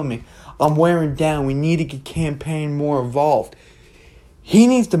killing me. I'm wearing down. We need to get Campaign more involved. He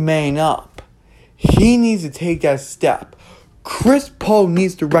needs to man up. He needs to take that step. Chris Paul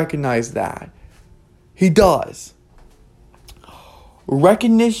needs to recognize that. He does.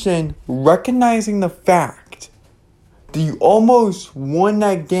 Recognizing the fact that you almost won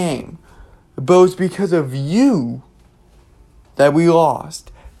that game, but it was because of you that we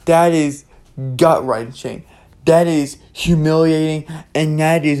lost. That is gut-wrenching. That is humiliating, and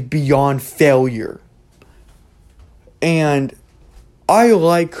that is beyond failure. And I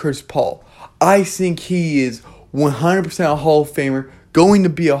like Chris Paul. I think he is 100% a Hall of Famer, going to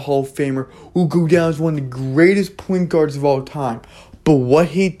be a Hall of Famer, will go down as one of the greatest point guards of all time. But what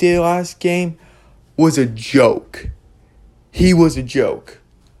he did last game was a joke. He was a joke.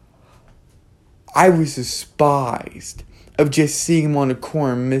 I was despised of just seeing him on the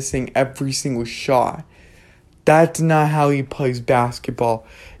corner missing every single shot. That's not how he plays basketball.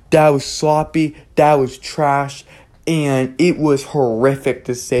 That was sloppy. That was trash. And it was horrific,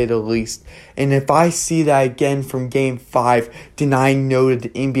 to say the least. And if I see that again from Game 5, then I know that the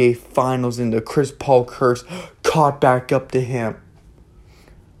NBA Finals and the Chris Paul curse caught back up to him.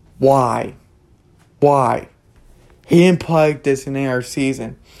 Why? He didn't play like this in our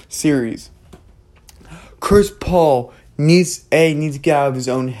series. Chris Paul needs to get out of his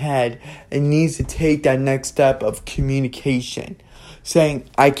own head and needs to take that next step of communication. Saying,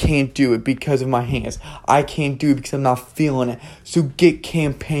 I can't do it because of my hands. I can't do it because I'm not feeling it. So get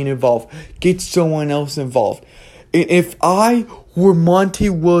campaign involved. Get someone else involved. If I were Monty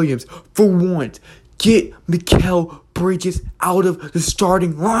Williams, for once, get Mikal Bridges out of the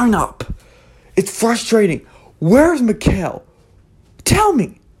starting lineup. It's frustrating. Where's Mikal? Tell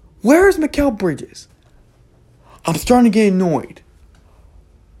me. Where is Mikal Bridges? I'm starting to get annoyed.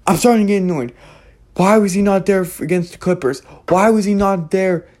 Why was he not there against the Clippers? Why was he not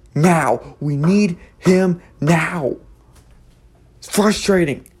there now? We need him now. It's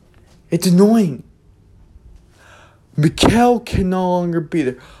frustrating. It's annoying. Mikal can no longer be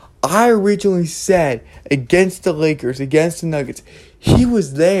there. I originally said against the Lakers, against the Nuggets, he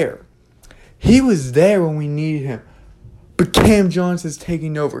was there. He was there when we needed him. But Cam Johnson's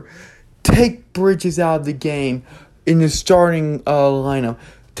taking over. Take Bridges out of the game in the starting lineup.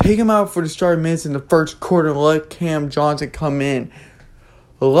 Take him out for the starting minutes in the first quarter. Let Cam Johnson come in.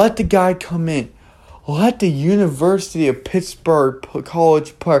 Let the guy come in. Let the University of Pittsburgh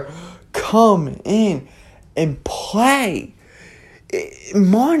college player come in and play.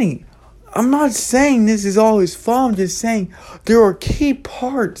 Monty, I'm not saying this is all his fault. I'm just saying there are key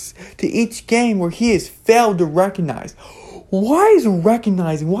parts to each game where he has failed to recognize. Why is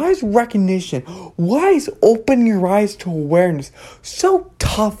recognizing, why is recognition, why is opening your eyes to awareness so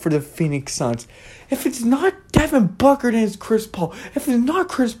tough for the Phoenix Suns? If it's not Devin Booker, then it's Chris Paul. If it's not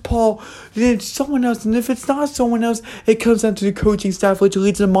Chris Paul, then it's someone else. And if it's not someone else, it comes down to the coaching staff, which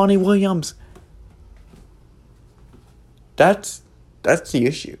leads to Monty Williams. That's the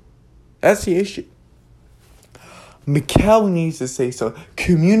issue. Mikal needs to say so.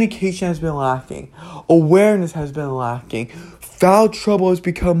 Communication has been lacking. Awareness has been lacking. Foul trouble has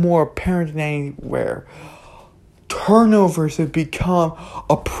become more apparent than anywhere. Turnovers have become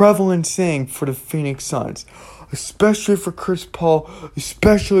a prevalent thing for the Phoenix Suns. Especially for Chris Paul.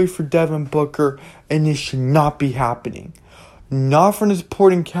 Especially for Devin Booker. And this should not be happening. Not from the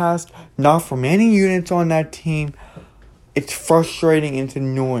supporting cast. Not from any units on that team. It's frustrating and it's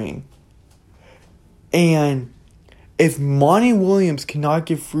annoying. And if Monty Williams cannot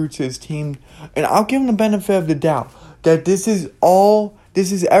give fruit to his team, and I'll give him the benefit of the doubt, that this is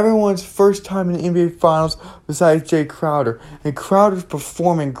everyone's first time in the NBA Finals besides Jay Crowder. And Crowder's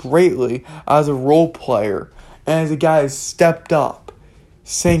performing greatly as a role player and as a guy who's stepped up.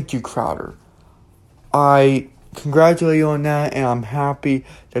 Thank you, Crowder. I congratulate you on that, and I'm happy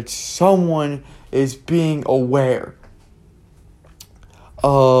that someone is being aware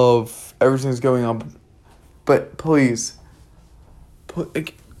of everything that's going on. But please,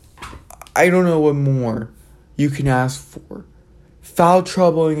 I don't know what more you can ask for. Foul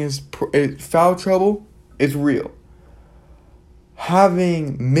trouble is real.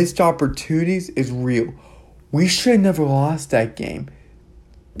 Having missed opportunities is real. We should have never lost that game.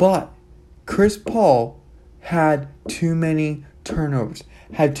 But Chris Paul had too many turnovers,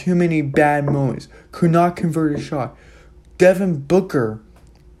 had too many bad moments, could not convert a shot. Devin Booker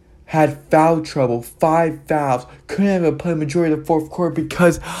had foul trouble, 5 fouls, couldn't even play majority of the fourth quarter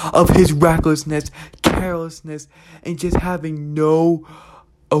because of his recklessness, carelessness, and just having no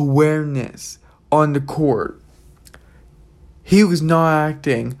awareness on the court. He was not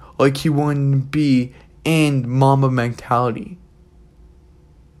acting like he wanted to be in Mamba mentality.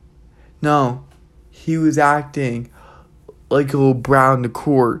 No, he was acting like a little brat on the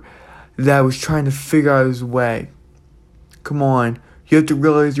court that was trying to figure out his way. Come on. You have to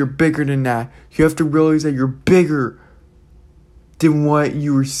realize you're bigger than that. You have to realize that you're bigger than what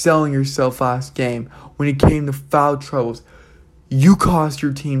you were selling yourself last game. When it came to foul troubles, you cost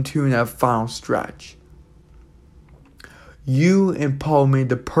your team 2 in that final stretch. You and Paul made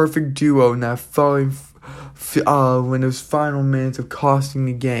the perfect duo in that when those final minutes of costing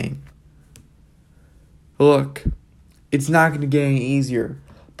the game. Look, It's not going to get any easier.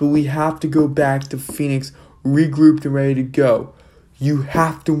 But we have to go back to Phoenix, regrouped and ready to go. You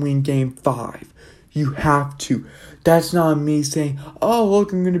have to win Game 5. You have to. That's not me saying, oh,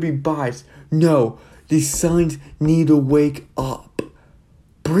 look, I'm going to be biased. No, the Suns need to wake up.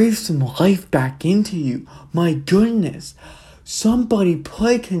 Breathe some life back into you. My goodness. Somebody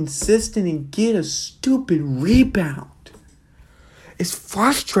play consistent and get a stupid rebound. It's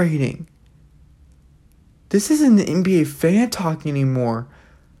frustrating. This isn't the NBA fan talk anymore.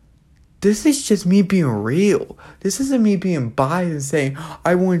 This is just me being real. This isn't me being biased and saying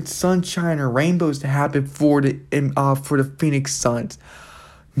I want sunshine or rainbows to happen for the Phoenix Suns.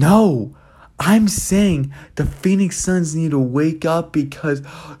 No, I'm saying the Phoenix Suns need to wake up because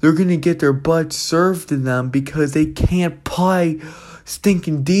they're going to get their butts served to them because they can't play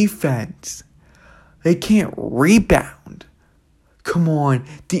stinking defense. They can't rebound. Come on,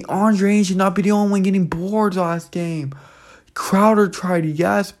 DeAndre should not be the only one getting boards last game. Crowder tried,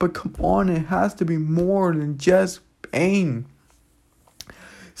 yes, but come on, it has to be more than just Payne.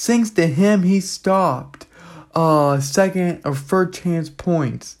 Thanks to him, he stopped second or third chance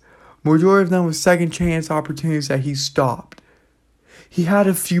points. Majority of them were second chance opportunities that he stopped. He had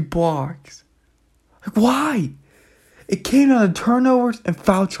a few blocks. Like, why? It came out of turnovers and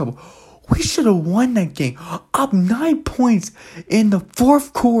foul trouble. We should have won that game. Up 9 points in the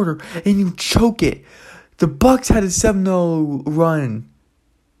fourth quarter, and you choke it. The Bucks had a 7-0 run,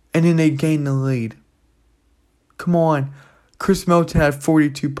 and then they gained the lead. Come on. Chris Middleton had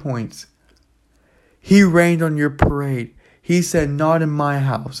 42 points. He rained on your parade. He said, not in my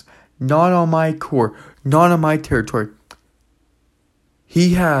house, not on my court, not on my territory.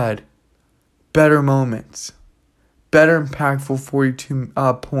 He had better moments, better impactful 42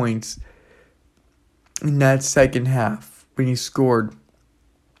 points in that second half when he scored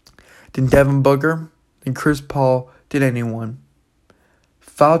than Devin Booker, than Chris Paul, than anyone.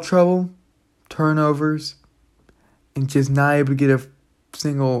 Foul trouble, turnovers, and just not able to get a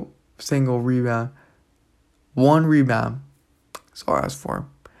single rebound. One rebound. That's all I asked for.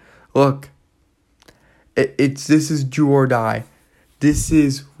 Look, this is do or die. This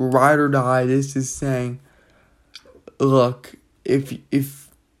is ride or die. This is saying, look, if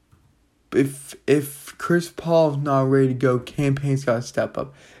Chris Paul's not ready to go, Cam Payne's got to step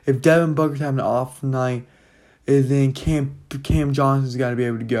up. If Devin Booker's having an off night, then Cam Johnson's got to be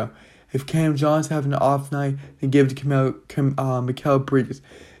able to go. If Cam Johnson's having an off night, then give it to Mikal Bridges.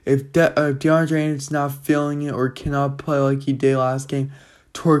 If DeAndre Ayton's not feeling it or cannot play like he did last game,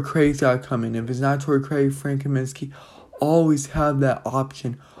 Torrey Craig's got to come in. If it's not Torrey Craig, Frank Kaminsky, always have that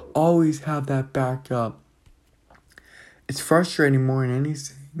option. Always have that backup. It's frustrating more than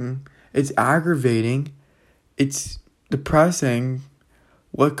anything. It's aggravating. It's depressing.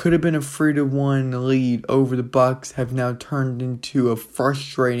 What could have been a 3-1 lead over the Bucks have now turned into a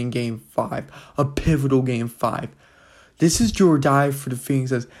frustrating Game 5. A pivotal Game 5. This is do or die for the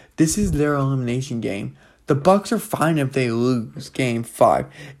Phoenix Suns. This is their elimination game. The Bucks are fine if they lose Game 5.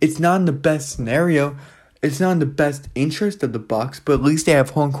 It's not in the best scenario. It's not in the best interest of the Bucks, but at least they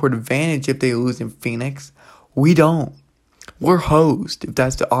have home court advantage if they lose in Phoenix. We don't. We're hosed if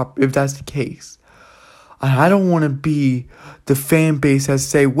that's the case. I don't want to be the fan base that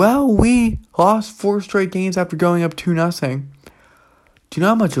say, well, we lost 4 straight games after going up 2-0. Do you know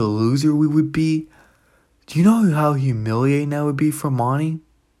how much a loser we would be? Do you know how humiliating that would be for Monty?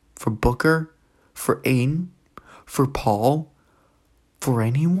 For Booker? For Aiden? For Paul? For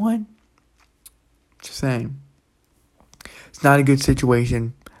anyone? Just saying. It's not a good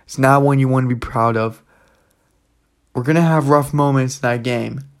situation. It's not one you want to be proud of. We're going to have rough moments in that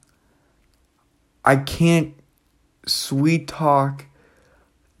game. I can't sweet talk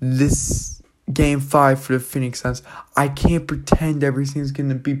this Game 5 for the Phoenix Suns. I can't pretend everything's going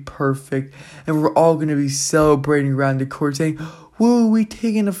to be perfect and we're all going to be celebrating around the court saying, woo, we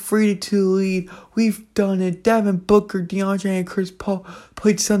taking a 3-2 lead. We've done it. Devin Booker, DeAndre, and Chris Paul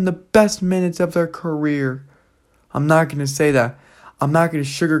played some of the best minutes of their career. I'm not going to say that. I'm not going to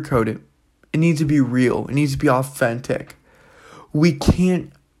sugarcoat it. It needs to be real. It needs to be authentic. We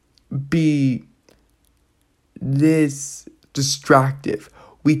can't be this distractive.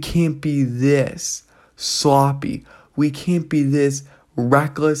 We can't be this sloppy. We can't be this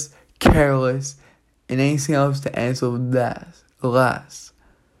reckless, careless, and anything else to answer less.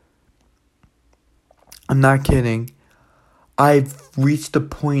 I'm not kidding. I've reached a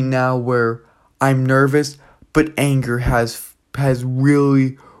point now where I'm nervous, but anger has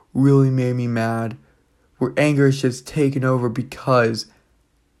really, really made me mad. Where anger is just taken over because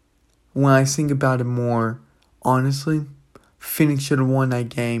when I think about it more, honestly, Phoenix should have won that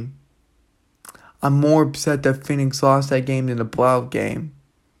game. I'm more upset that Phoenix lost that game than the blowout game.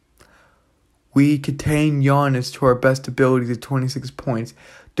 We contained Giannis to our best ability to 26 points.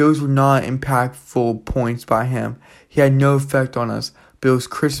 Those were not impactful points by him. He had no effect on us. But it was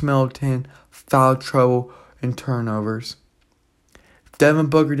Chris Middleton, foul trouble, and turnovers. If Devin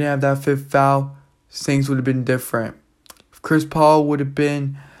Booker didn't have that fifth foul, things would have been different. If Chris Paul would have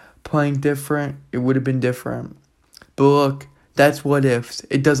been playing different, it would have been different. But look, that's what ifs.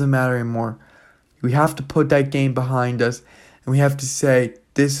 It doesn't matter anymore. We have to put that game behind us, and we have to say,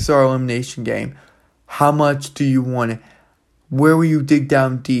 this is our elimination game. How much do you want it? Where will you dig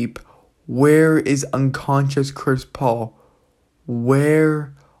down deep? Where is unconscious Chris Paul?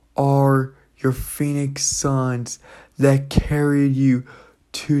 Where are your Phoenix Suns that carried you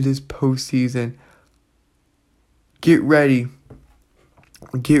to this postseason? Get ready.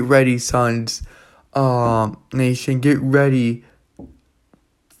 Get ready, Suns Nation. Get ready,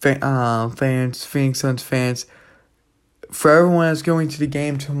 fans, Phoenix Suns fans. For everyone that's going to the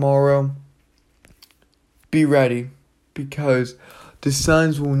game tomorrow, be ready, because the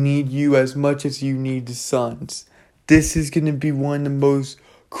Suns will need you as much as you need the Suns. This is going to be one of the most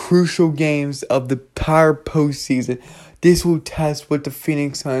crucial games of the entire postseason. This will test what the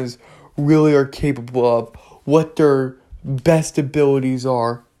Phoenix Suns really are capable of, what their best abilities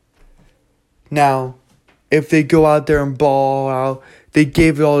are. Now, if they go out there and ball out, they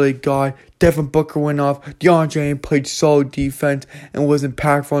gave it all they got. Devin Booker went off. DeAndre played solid defense and was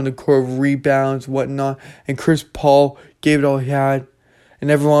impactful on the court of rebounds, whatnot. And Chris Paul gave it all he had. And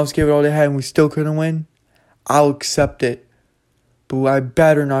everyone else gave it all they had, and we still couldn't win. I'll accept it. But I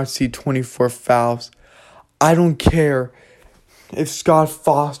better not see 24 fouls. I don't care if Scott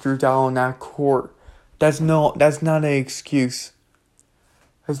Foster's out on that court. That's not an excuse.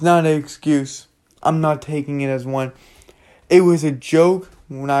 That's not an excuse. I'm not taking it as one. It was a joke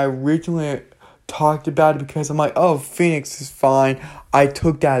when I originally talked about it, because I'm like, oh, Phoenix is fine. I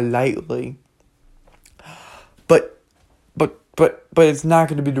took that lightly. But it's not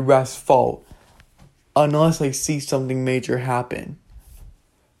going to be the ref's fault unless I see something major happen.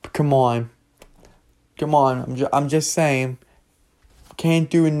 But come on. I'm just saying. Can't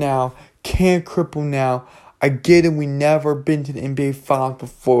do it now. Can't cripple now. I get it. We never been to the NBA Finals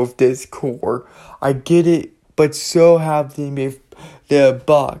before with this core. I get it. But so have the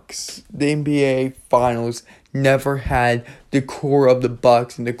Bucks. The NBA Finals never had the core of the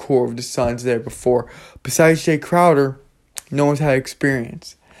Bucks and the core of the Suns there before. Besides Jay Crowder, no one's had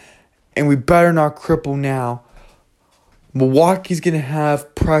experience. And we better not cripple now. Milwaukee's going to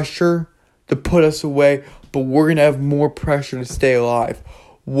have pressure to put us away, but we're going to have more pressure to stay alive.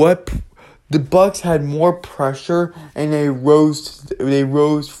 The Bucks had more pressure, and they rose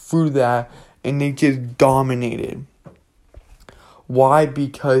through that, and they just dominated. Why?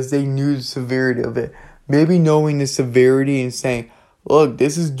 Because they knew the severity of it. Maybe knowing the severity and saying, look,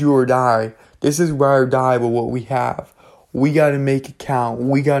 this is do or die. This is ride or die with what we have. We got to make it count.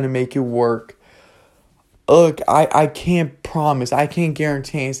 We got to make it work. Look, I can't promise. I can't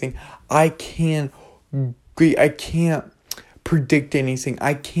guarantee anything. I can't predict anything.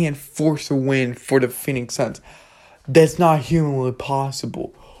 I can't force a win for the Phoenix Suns. That's not humanly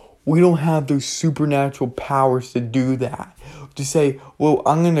possible. We don't have those supernatural powers to do that. To say, well,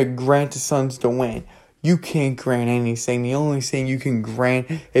 I'm going to grant the Suns to win. You can't grant anything. The only thing you can grant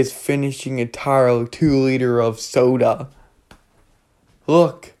is finishing a entire 2-liter of soda.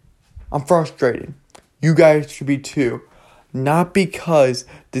 Look, I'm frustrated. You guys should be too. Not because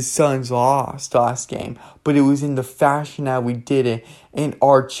the Suns lost last game, but it was in the fashion that we did it and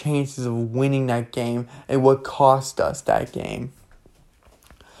our chances of winning that game and what cost us that game.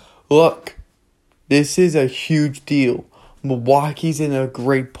 Look, this is a huge deal. Milwaukee's in a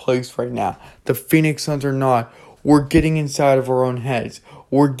great place right now. The Phoenix Suns are not. We're getting inside of our own heads.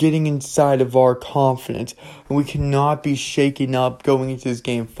 We're getting inside of our confidence. And we cannot be shaken up going into this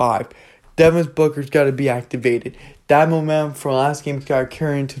game 5. Devin Booker's got to be activated. That momentum from last game's got to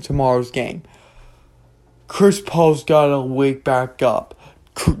carry into tomorrow's game. Chris Paul's got to wake back up.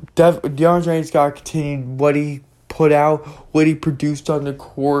 DeAndre's got to continue what he put out, what he produced on the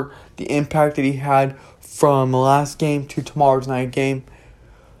court, the impact that he had from last game to tomorrow's night game.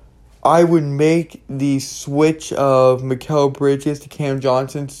 I would make the switch of Mikal Bridges to Cam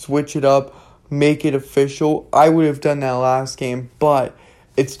Johnson, switch it up, make it official. I would have done that last game, but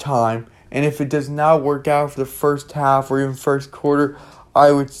it's time. And if it does not work out for the first half or even first quarter,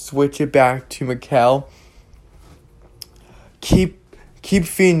 I would switch it back to Mikal. Keep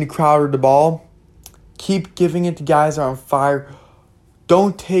feeding the Crowder the ball. Keep giving it to guys that are on fire.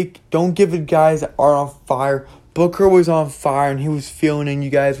 Don't give it guys that are on fire Booker was on fire and he was feeling it and you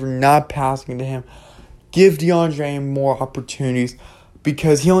guys were not passing to him. Give DeAndre more opportunities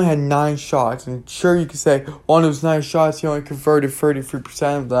because he only had 9 shots. And sure, you could say, on those 9 shots, he only converted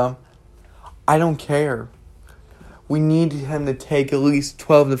 33% of them. I don't care. We need him to take at least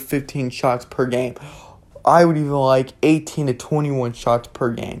 12 to 15 shots per game. I would even like 18 to 21 shots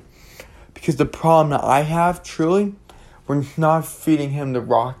per game. Because the problem that I have, truly, we're not feeding him the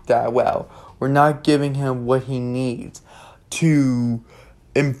rock that well. We're not giving him what he needs to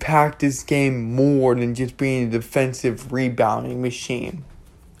impact this game more than just being a defensive rebounding machine.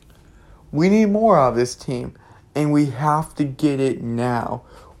 We need more out of this team, and we have to get it now.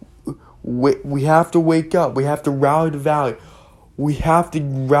 We have to wake up. We have to rally the valley. We have to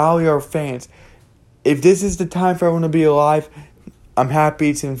rally our fans. If this is the time for everyone to be alive, I'm happy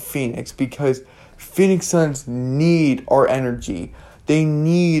it's in Phoenix because Phoenix Suns need our energy. They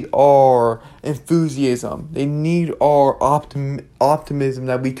need our enthusiasm. They need our optimism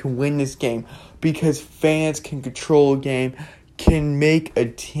that we can win this game because fans can control a game, can make a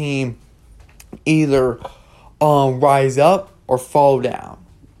team either rise up or fall down.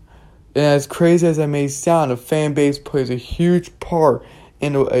 And as crazy as that may sound, a fan base plays a huge part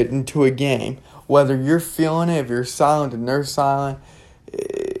into a game. Whether you're feeling it, if you're silent and they're silent,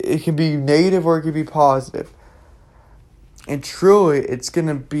 it can be negative or it can be positive. And truly, it's going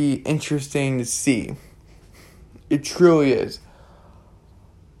to be interesting to see. It truly is.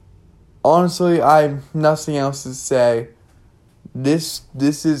 Honestly, I have nothing else to say. This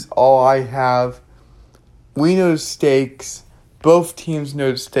is all I have. We know the stakes. Both teams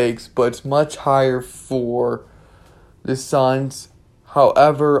know the stakes, but it's much higher for the Suns.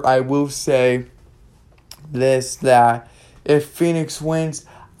 However, I will say this, that if Phoenix wins,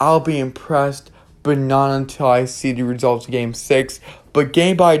 I'll be impressed, but not until I see the results of Game 6. But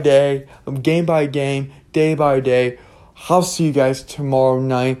game by game, day by day, I'll see you guys tomorrow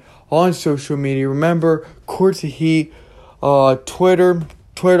night on social media. Remember, Courts of Heat,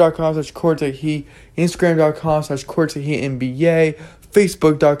 twitter.com/Courts of Heat, Instagram.com/Courts of Heat NBA,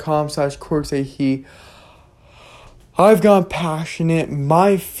 Facebook.com/Courts of Heat. I've gone passionate.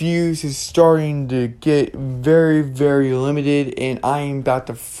 My fuse is starting to get very, very limited, and I am about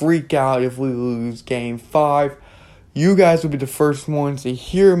to freak out if we lose Game 5. You guys will be the first ones to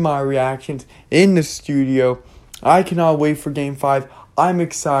hear my reactions in the studio. I cannot wait for Game 5. I'm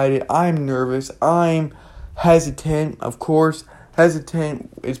excited. I'm nervous. I'm hesitant, of course. Hesitant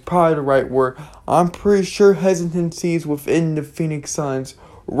is probably the right word. I'm pretty sure hesitancy is within the Phoenix Suns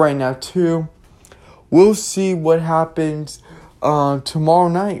right now, too. We'll see what happens tomorrow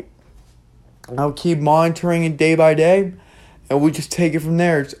night. I'll keep monitoring it day by day, and we just take it from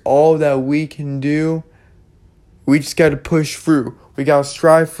there. It's all that we can do. We just got to push through. We got to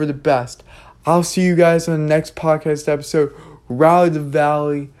strive for the best. I'll see you guys on the next podcast episode. Rally the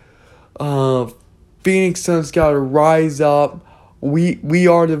Valley. Phoenix Suns got to rise up. We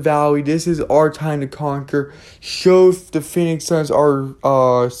are the Valley. This is our time to conquer. Show the Phoenix Suns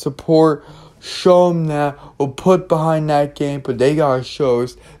our support. Show them that we'll put behind that game, but they gotta show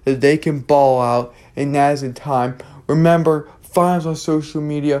us that they can ball out, and that's the time. Remember, find us on social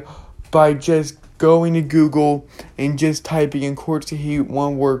media by just going to Google and just typing in Courts of Heat,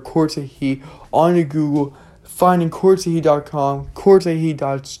 one word, Courts of Heat, onto Google, finding courtsofheat.com,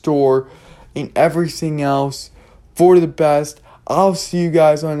 courtsofheat.store, and everything else for the best. I'll see you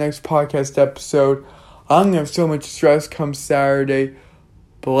guys on the next podcast episode. I'm gonna have so much stress come Saturday,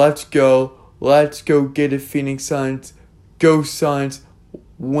 but let's go. Let's go get it, Phoenix Suns. Go Suns.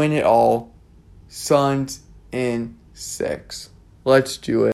 Win it all. Suns in 6. Let's do it.